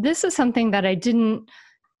this is something that I didn't,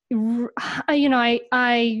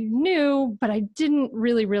 I knew, but I didn't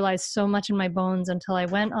really realize so much in my bones until I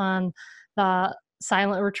went on the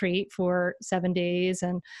silent retreat for 7 days.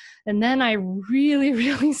 And then I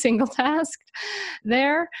really single tasked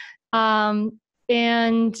there.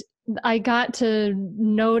 And I got to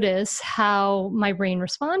notice how my brain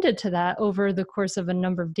responded to that over the course of a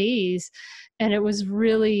number of days. And it was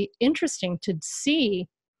really interesting to see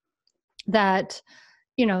that,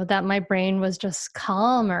 that my brain was just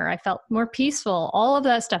calmer. I felt more peaceful, all of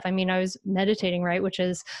that stuff. I mean, I was meditating, right? Which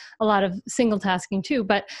is a lot of single tasking too,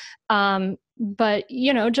 but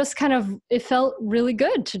just kind of, it felt really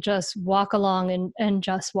good to just walk along and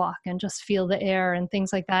just walk and just feel the air and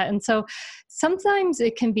things like that. And so sometimes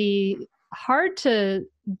it can be hard to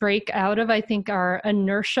break out of, I think, our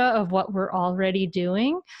inertia of what we're already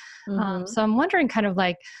doing. Mm-hmm. So I'm wondering kind of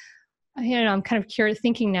like, I'm kind of curious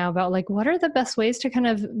thinking now about like, what are the best ways to kind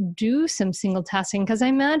of do some single tasking? Because I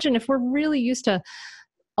imagine if we're really used to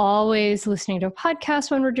always listening to a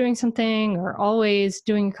podcast when we're doing something or always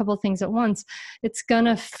doing a couple of things at once, it's going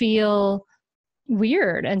to feel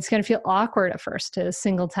weird and it's going to feel awkward at first to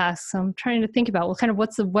single task. So I'm trying to think about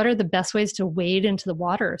what are the best ways to wade into the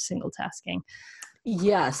water of single tasking?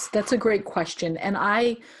 Yes, that's a great question. And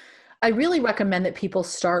I really recommend that people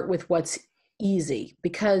start with what's easy,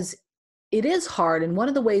 because it is hard. And one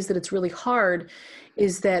of the ways that it's really hard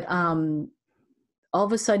is that all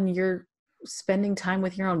of a sudden you're spending time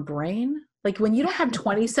with your own brain. Like when you don't have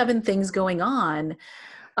 27 things going on,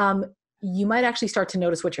 you might actually start to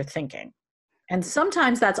notice what you're thinking. And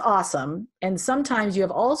sometimes that's awesome. And sometimes you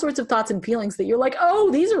have all sorts of thoughts and feelings that you're like,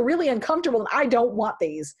 oh, these are really uncomfortable and I don't want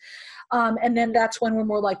these. And then that's when we're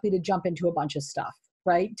more likely to jump into a bunch of stuff,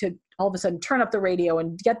 right? To all of a sudden turn up the radio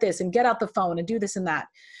and get this and get out the phone and do this and that.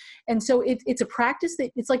 And so it's a practice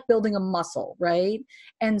that it's like building a muscle, right?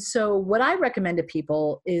 And so what I recommend to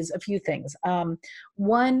people is a few things.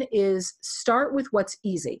 One is start with what's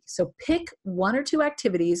easy. So pick one or two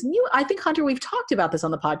activities. And I think, Hunter, we've talked about this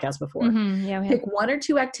on the podcast before. Mm-hmm. Yeah, pick one or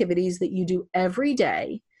two activities that you do every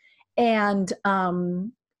day and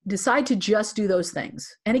decide to just do those things.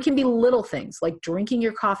 And it can be little things like drinking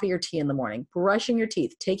your coffee or tea in the morning, brushing your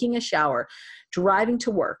teeth, taking a shower, driving to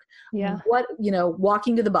work,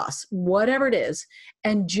 walking to the bus, whatever it is,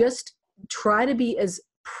 and just try to be as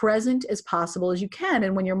present as possible as you can.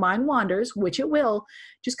 And when your mind wanders, which it will,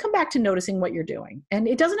 just come back to noticing what you're doing. And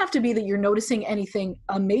it doesn't have to be that you're noticing anything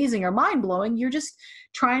amazing or mind-blowing. You're just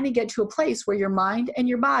trying to get to a place where your mind and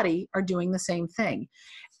your body are doing the same thing.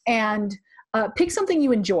 And pick something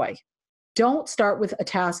you enjoy. Don't start with a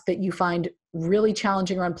task that you find really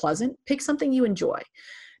challenging or unpleasant. Pick something you enjoy.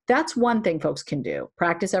 That's one thing folks can do.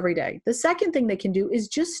 Practice every day. The second thing they can do is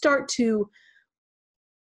just start to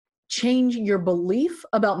change your belief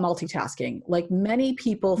about multitasking. Like many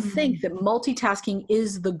people think that multitasking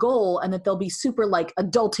is the goal and that they'll be super like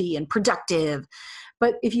adulty and productive.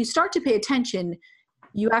 But if you start to pay attention,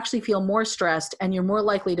 you actually feel more stressed and you're more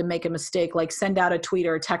likely to make a mistake, like send out a tweet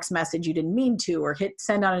or a text message you didn't mean to, or hit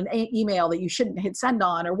send on an email that you shouldn't hit send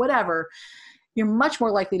on, or whatever. You're much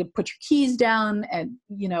more likely to put your keys down and,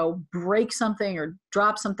 break something or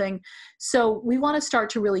drop something. So we want to start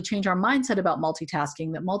to really change our mindset about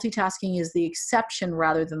multitasking, that multitasking is the exception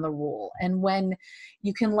rather than the rule. And when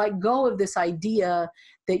you can let go of this idea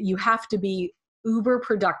that you have to be uber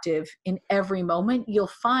productive in every moment, you'll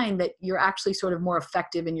find that you're actually sort of more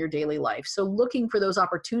effective in your daily life. So looking for those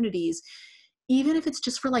opportunities, even if it's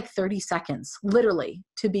just for like 30 seconds, literally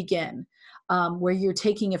to begin, where you're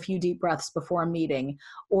taking a few deep breaths before a meeting,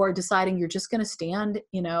 or deciding you're just going to stand,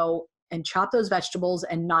 and chop those vegetables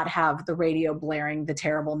and not have the radio blaring the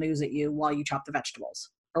terrible news at you while you chop the vegetables.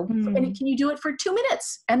 And can you do it for 2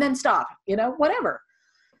 minutes and then stop, whatever.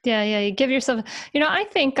 Yeah. You give yourself, I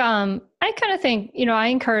think, I kind of think, I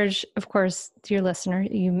encourage, of course, to your listener,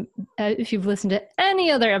 if you've listened to any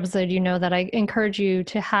other episode, that I encourage you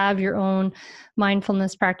to have your own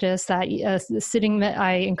mindfulness practice, that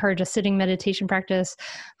I encourage a sitting meditation practice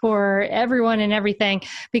for everyone and everything,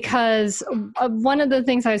 because one of the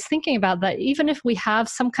things I was thinking about, that even if we have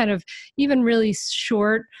some kind of even really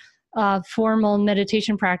short formal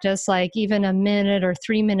meditation practice, like even a minute or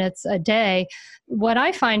 3 minutes a day, what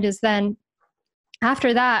I find is then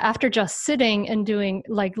after that, after just sitting and doing,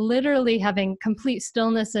 like literally having complete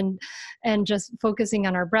stillness and just focusing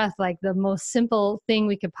on our breath, like the most simple thing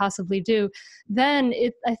we could possibly do, then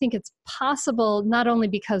I think it's possible, not only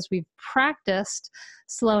because we've practiced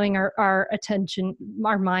slowing our attention,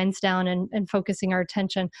 our minds down and focusing our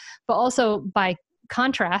attention, but also by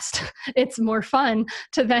contrast, it's more fun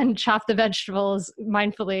to then chop the vegetables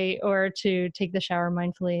mindfully or to take the shower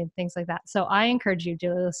mindfully and things like that. So I encourage you,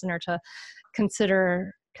 dear listener, to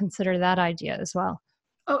consider that idea as well.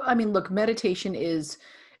 Oh, I mean, look, meditation is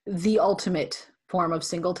the ultimate form of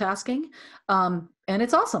single tasking, and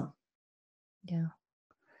it's awesome.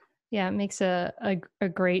 Yeah, it makes a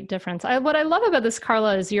great difference. What I love about this,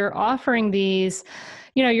 Carla, is you're offering these,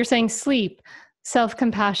 you're saying sleep,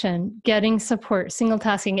 self-compassion, getting support, single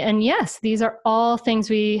tasking. And yes, these are all things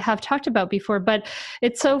we have talked about before, but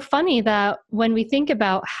it's so funny that when we think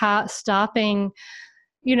about stopping,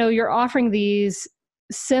 you're offering these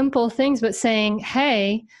simple things, but saying,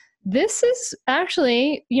 hey, this is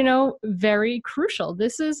actually, very crucial.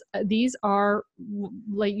 These are,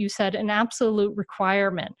 like you said, an absolute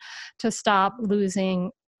requirement to stop losing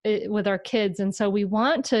it with our kids. And so we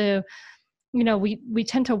want to, we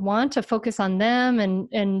tend to want to focus on them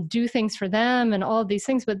and do things for them and all of these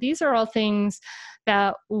things, but these are all things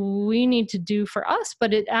that we need to do for us,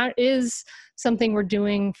 but it is something we're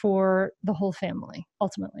doing for the whole family,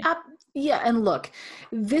 ultimately. Yeah. And look,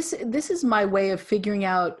 this is my way of figuring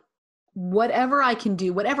out whatever I can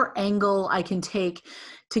do, whatever angle I can take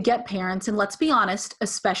to get parents, and let's be honest,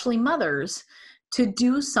 especially mothers, to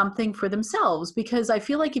do something for themselves. Because I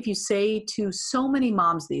feel like if you say to so many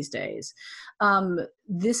moms these days,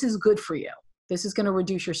 this is good for you, this is going to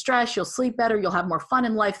reduce your stress, you'll sleep better, you'll have more fun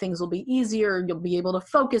in life, things will be easier, you'll be able to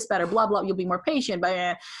focus better, blah, blah, you'll be more patient,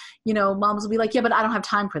 but moms will be like, yeah, but I don't have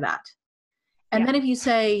time for that. And then if you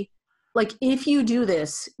say, like, if you do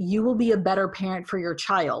this, you will be a better parent for your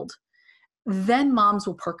child, then moms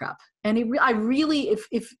will perk up. And I really,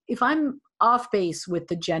 if I'm off base with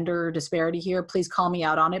the gender disparity here, please call me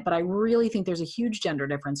out on it, but I really think there's a huge gender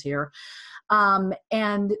difference here.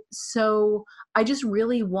 And so I just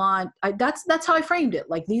really that's how I framed it.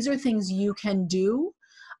 Like, these are things you can do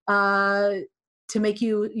to make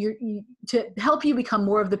to help you become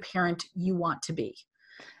more of the parent you want to be.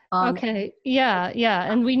 Okay. Yeah.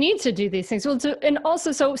 And we need to do these things. And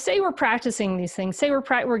also, so say we're practicing these things, say we're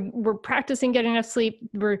practicing getting enough sleep,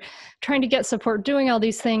 we're trying to get support, doing all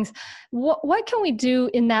these things. What can we do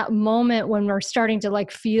in that moment when we're starting to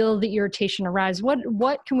like feel the irritation arise?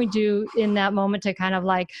 What can we do in that moment to kind of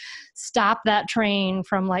like stop that train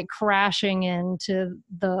from like crashing into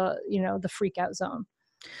the freak out zone?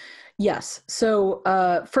 Yes. So,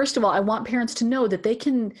 first of all, I want parents to know that they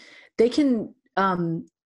can,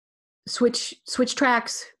 switch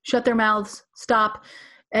tracks, shut their mouths, stop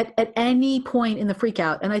at any point in the freak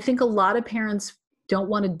out. And I think a lot of parents don't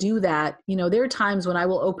want to do that. There are times when I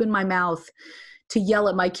will open my mouth to yell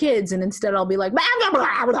at my kids, and instead I'll be like, blah, blah,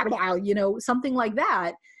 blah, blah, blah, something like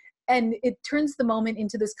that. And it turns the moment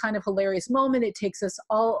into this kind of hilarious moment. It catches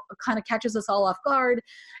us all off guard,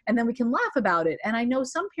 and then we can laugh about it. And I know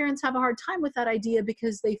some parents have a hard time with that idea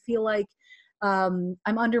because they feel like, I'm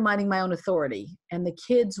undermining my own authority and the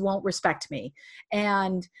kids won't respect me.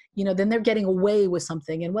 And, then they're getting away with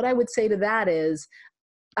something. And what I would say to that is,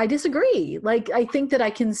 I disagree. Like, I think that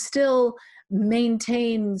I can still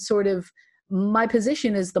maintain sort of my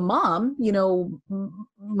position as the mom.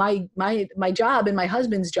 My job and my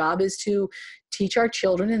husband's job is to teach our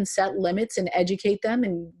children and set limits and educate them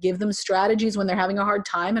and give them strategies when they're having a hard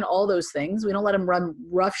time and all those things. We don't let them run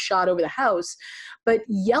roughshod over the house, but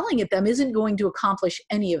yelling at them isn't going to accomplish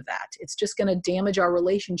any of that. It's just going to damage our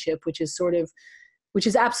relationship, which is sort of which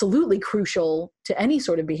is absolutely crucial to any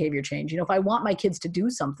sort of behavior change. If I want my kids to do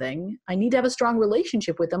something, I need to have a strong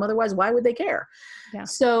relationship with them. Otherwise, why would they care? Yeah.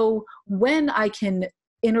 So when I can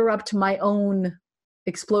interrupt my own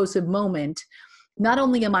explosive moment, not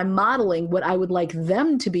only am I modeling what I would like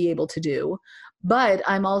them to be able to do, but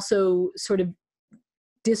I'm also sort of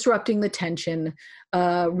disrupting the tension,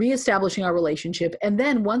 reestablishing our relationship. And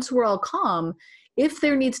then once we're all calm, if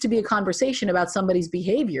there needs to be a conversation about somebody's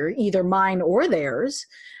behavior, either mine or theirs,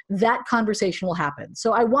 that conversation will happen.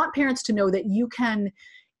 So I want parents to know that you can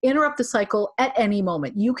interrupt the cycle at any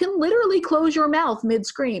moment. You can literally close your mouth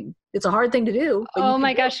mid-scream. It's a hard thing to do. Oh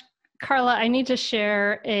my gosh, Carla, I need to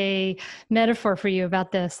share a metaphor for you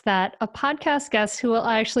about this, that a podcast guest who will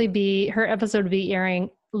actually be, her episode will be airing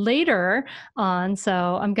later on.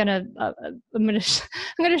 So I'm gonna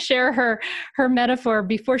share her metaphor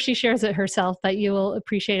before she shares it herself, but you will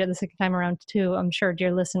appreciate it the second time around too, I'm sure,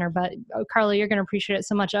 dear listener. But Carla, you're gonna appreciate it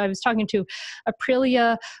so much. I was talking to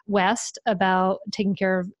Aprilia West about taking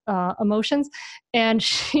care of emotions, and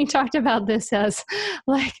she talked about this as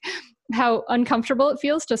like how uncomfortable it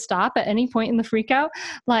feels to stop at any point in the freak out.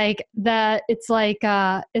 Like that it's like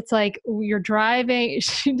you're driving,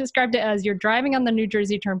 she described it as you're driving on the New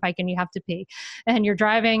Jersey Turnpike and you have to pee. And you're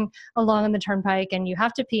driving along on the turnpike and you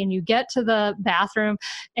have to pee, and you get to the bathroom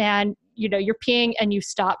and you're peeing and you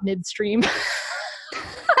stop midstream.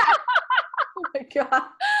 Oh my God.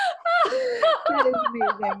 That is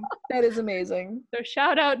amazing. That is amazing. So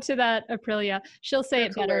shout out to that Aprilia. She'll say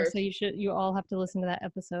That's it better. hilarious. So you all have to listen to that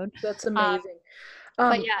episode. That's amazing.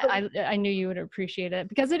 But yeah, I knew you would appreciate it,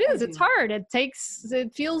 because it is, it's hard.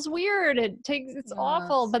 It feels weird. It's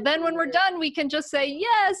awful. But then when we're done, we can just say,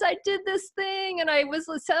 yes, I did this thing. And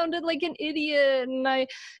it sounded like an idiot. And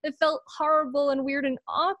it felt horrible and weird and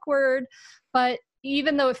awkward. But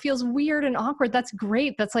even though it feels weird and awkward, that's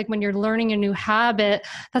great. That's like when you're learning a new habit,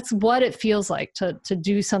 that's what it feels like to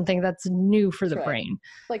do something that's new for the brain.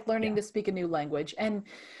 Like learning to speak a new language. And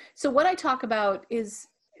so what I talk about is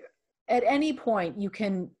at any point you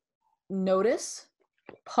can notice,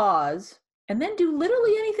 pause, and then do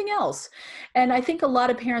literally anything else. And I think a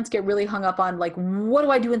lot of parents get really hung up on like, what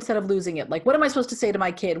do I do instead of losing it? Like, what am I supposed to say to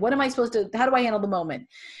my kid? How do I handle the moment?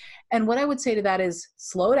 And what I would say to that is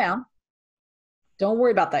slow down. Don't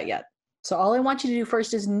worry about that yet. So all I want you to do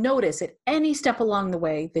first is notice at any step along the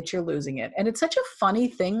way that you're losing it. And it's such a funny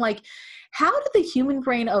thing. Like, how did the human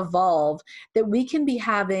brain evolve that we can be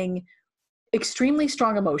having extremely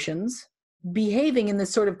strong emotions, behaving in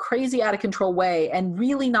this sort of crazy out of control way, and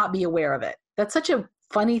really not be aware of it? That's such a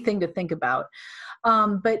funny thing to think about.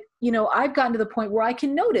 But I've gotten to the point where I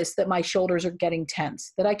can notice that my shoulders are getting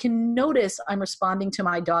tense, that I can notice I'm responding to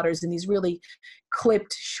my daughters in these really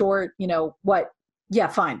clipped, short, yeah,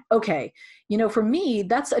 fine. Okay. For me,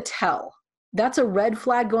 that's a tell. That's a red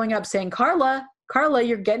flag going up saying, Carla,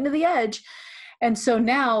 you're getting to the edge. And so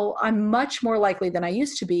now I'm much more likely than I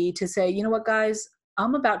used to be to say, you know what, guys,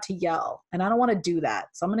 I'm about to yell and I don't want to do that.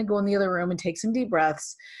 So I'm going to go in the other room and take some deep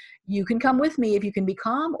breaths. You can come with me if you can be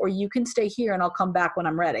calm, or you can stay here and I'll come back when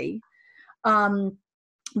I'm ready.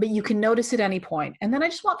 But you can notice at any point. And then I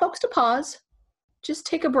just want folks to pause, just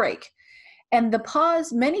take a break. And the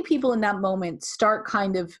pause, many people in that moment start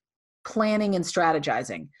kind of planning and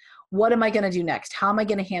strategizing. What am I going to do next? How am I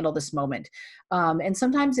going to handle this moment? And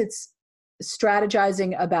sometimes it's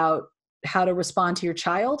strategizing about how to respond to your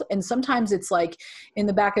child. And sometimes it's like in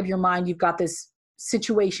the back of your mind, you've got this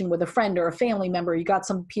situation with a friend or a family member, you got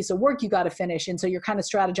some piece of work you got to finish. And so you're kind of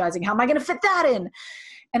strategizing, how am I going to fit that in?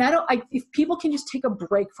 And if people can just take a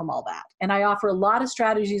break from all that. And I offer a lot of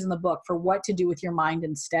strategies in the book for what to do with your mind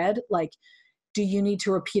instead. Like, do you need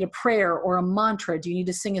to repeat a prayer or a mantra? Do you need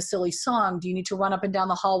to sing a silly song? Do you need to run up and down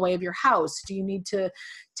the hallway of your house? Do you need to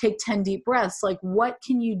take 10 deep breaths? Like, what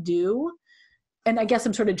can you do? And I guess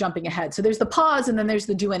I'm sort of jumping ahead. So there's the pause and then there's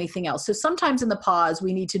the do anything else. So sometimes in the pause,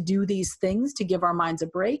 we need to do these things to give our minds a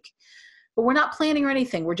break, but we're not planning or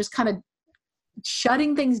anything. We're just kind of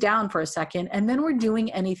shutting things down for a second, and then we're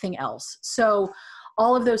doing anything else. So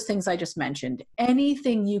all of those things I just mentioned,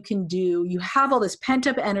 anything you can do, you have all this pent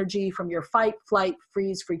up energy from your fight, flight,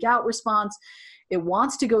 freeze, freak out response. It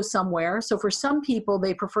wants to go somewhere. So for some people,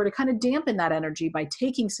 they prefer to kind of dampen that energy by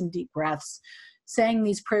taking some deep breaths, saying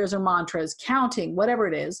these prayers or mantras, counting, whatever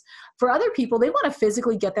it is. For other people, they want to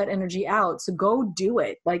physically get that energy out. So go do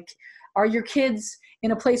it. Like, are your kids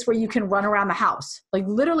in a place where you can run around the house? Like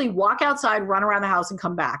literally walk outside, run around the house and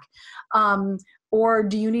come back. Or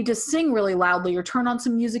do you need to sing really loudly or turn on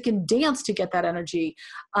some music and dance to get that energy?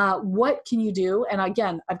 What can you do? And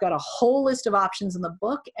again, I've got a whole list of options in the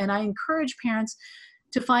book, and I encourage parents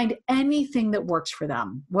to find anything that works for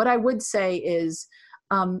them. What I would say is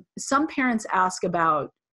some parents ask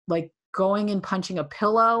about like going and punching a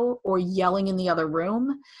pillow or yelling in the other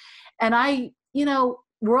room. And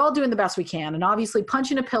we're all doing the best we can. And obviously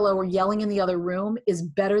punching a pillow or yelling in the other room is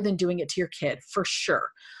better than doing it to your kid, for sure.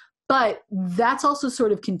 But that's also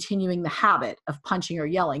sort of continuing the habit of punching or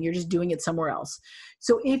yelling. You're just doing it somewhere else.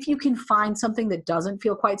 So if you can find something that doesn't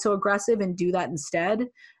feel quite so aggressive and do that instead,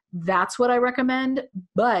 that's what I recommend.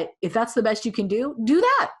 But if that's the best you can do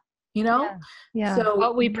that, Yeah. So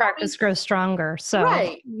what we practice grows stronger. So,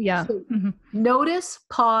 right. Yeah. So notice,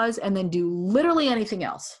 pause, and then do literally anything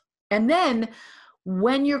else. And then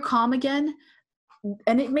when you're calm again,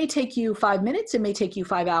 and it may take you 5 minutes, it may take you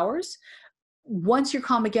 5 hours. Once you're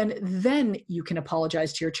calm again, then you can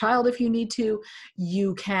apologize to your child if you need to.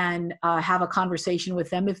 You can have a conversation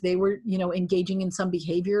with them if they were, engaging in some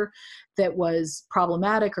behavior that was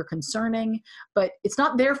problematic or concerning. But it's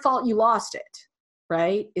not their fault you lost it,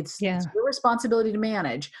 right? It's your responsibility to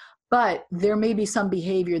manage. But there may be some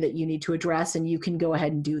behavior that you need to address, and you can go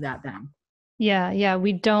ahead and do that then. Yeah.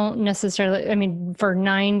 We don't necessarily, for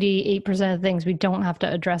 98% of things, we don't have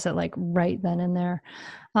to address it like right then and there.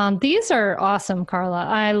 These are awesome, Carla.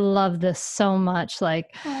 I love this so much.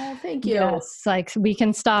 Like, oh, thank you. Yes, like we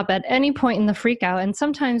can stop at any point in the freak out. And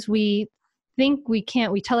sometimes we think we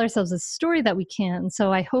can't. We tell ourselves a story that we can't. And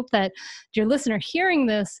so I hope that your listener hearing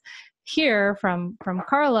this, hear from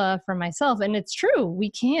Carla, from myself, and it's true.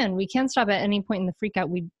 We can stop at any point in the freak out.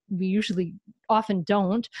 We usually often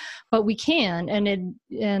don't, but we can.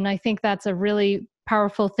 And I think that's a really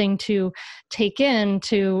powerful thing to take in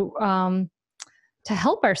to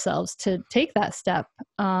help ourselves to take that step.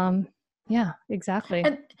 Yeah, exactly.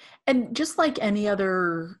 And just like any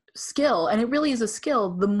other skill, and it really is a skill,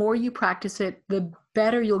 the more you practice it, the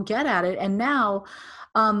better you'll get at it. And now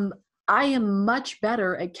I am much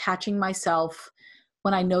better at catching myself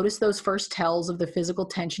when I notice those first tells of the physical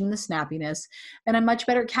tension and the snappiness. And I'm much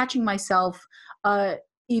better at catching myself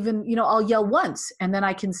even, I'll yell once and then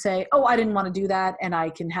I can say, oh, I didn't want to do that. And I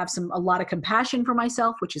can have a lot of compassion for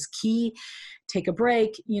myself, which is key. Take a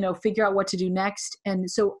break, figure out what to do next. And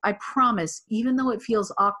so I promise, even though it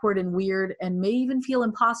feels awkward and weird and may even feel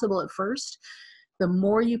impossible at first, the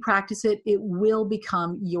more you practice it, it will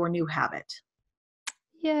become your new habit.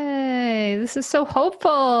 Yay. This is so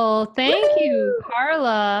hopeful. Thank you,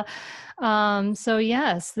 Carla. So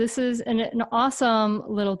yes, this is an awesome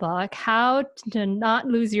little book, how to not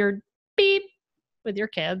lose your beep with your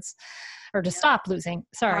kids, or to stop losing.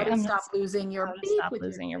 Sorry. How to stop losing your beep with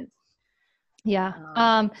your kids. Yeah.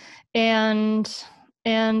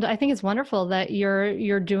 And I think it's wonderful that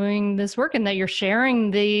you're doing this work and that you're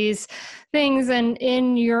sharing these things and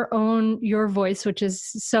in your voice, which is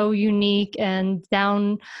so unique and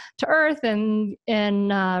down to earth and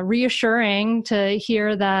reassuring to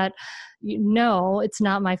hear that, no, it's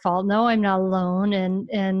not my fault. No, I'm not alone.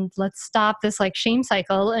 And let's stop this like shame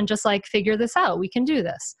cycle and just like figure this out. We can do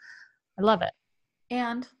this. I love it.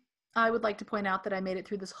 And I would like to point out that I made it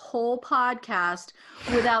through this whole podcast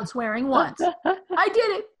without swearing once. I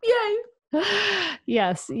did it. Yay.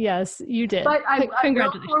 Yes, you did. But I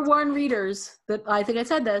will forewarn readers that I think I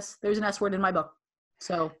said this. There's an S word in my book.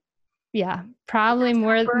 So yeah, probably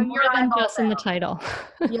more than just in the title.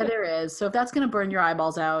 Yeah, there is. So if that's going to burn your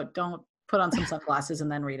eyeballs out, don't put on some sunglasses and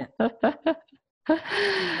then read it. Oh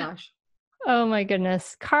my gosh. Oh my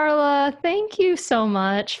goodness. Carla, thank you so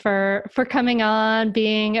much for coming on,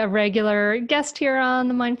 being a regular guest here on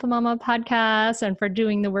the Mindful Mama podcast, and for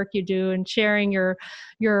doing the work you do and sharing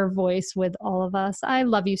your voice with all of us. I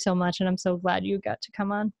love you so much, and I'm so glad you got to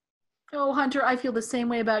come on. Oh, Hunter, I feel the same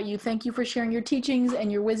way about you. Thank you for sharing your teachings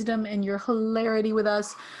and your wisdom and your hilarity with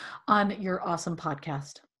us on your awesome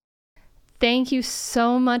podcast. Thank you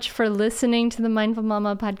so much for listening to the Mindful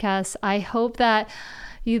Mama podcast. I hope that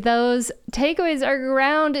those takeaways are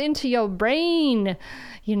ground into your brain.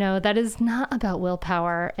 That is not about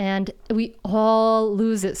willpower, and we all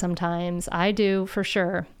lose it sometimes. I do for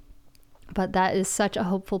sure. But that is such a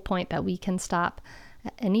hopeful point that we can stop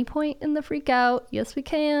at any point in the freak out. Yes, we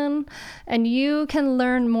can. And you can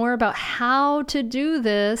learn more about how to do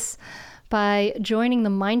this by joining the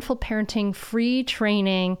Mindful Parenting free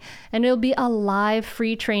training. And it'll be a live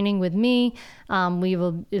free training with me.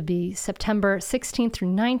 It'll be September 16th through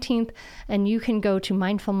 19th. And you can go to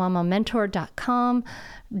mindfulmamamentor.com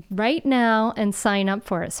right now and sign up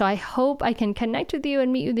for it. So I hope I can connect with you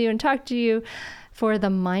and meet with you and talk to you for the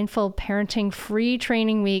Mindful Parenting free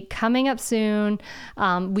training week coming up soon.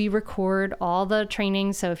 We record all the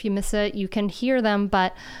trainings, so if you miss it, you can hear them.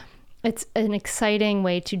 But It's an exciting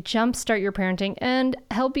way to jumpstart your parenting and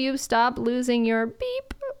help you stop losing your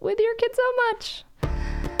beep with your kids so much.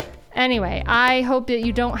 Anyway, I hope that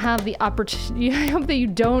you don't have the opportunity. I hope that you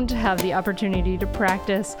don't have the opportunity to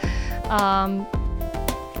practice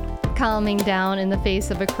calming down in the face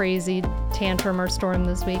of a crazy tantrum or storm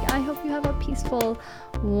this week. I hope you have a peaceful,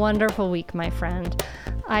 wonderful week, my friend.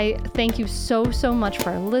 I thank you so much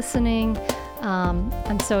for listening.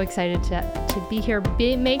 I'm so excited to be here.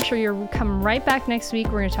 Make sure you come right back next week.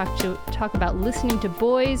 We're going to talk about listening to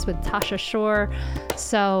boys with Tasha Shore.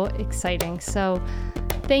 So exciting. So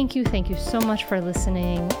thank you so much for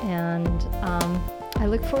listening, and I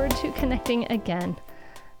look forward to connecting again.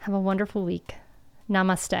 Have a wonderful week.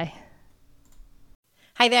 Namaste.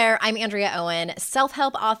 Hi there, I'm Andrea Owen,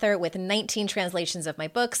 self-help author with 19 translations of my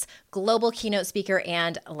books, global keynote speaker,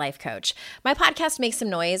 and life coach. My podcast, Make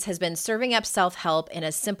Some Noise, has been serving up self-help in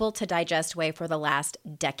a simple-to-digest way for the last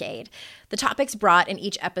decade. The topics brought in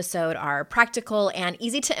each episode are practical and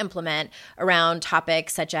easy to implement around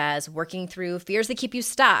topics such as working through fears that keep you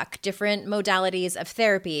stuck, different modalities of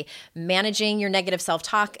therapy, managing your negative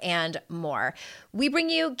self-talk, and more. We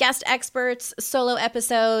bring you guest experts, solo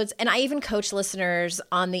episodes, and I even coach listeners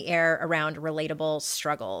on the air around relatable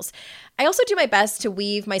struggles. I also do my best to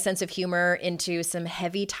weave my sense of humor into some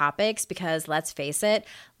heavy topics because, let's face it,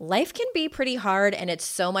 life can be pretty hard, and it's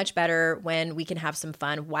so much better when we can have some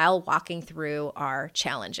fun while walking through our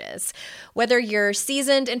challenges. Whether you're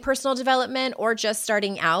seasoned in personal development or just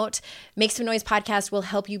starting out, Make Some Noise podcast will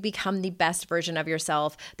help you become the best version of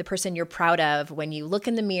yourself, the person you're proud of when you look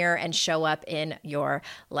in the mirror and show up in your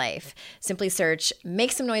life. Simply search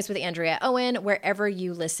Make Some Noise with Andrea Owen wherever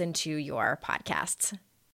you listen to your podcasts.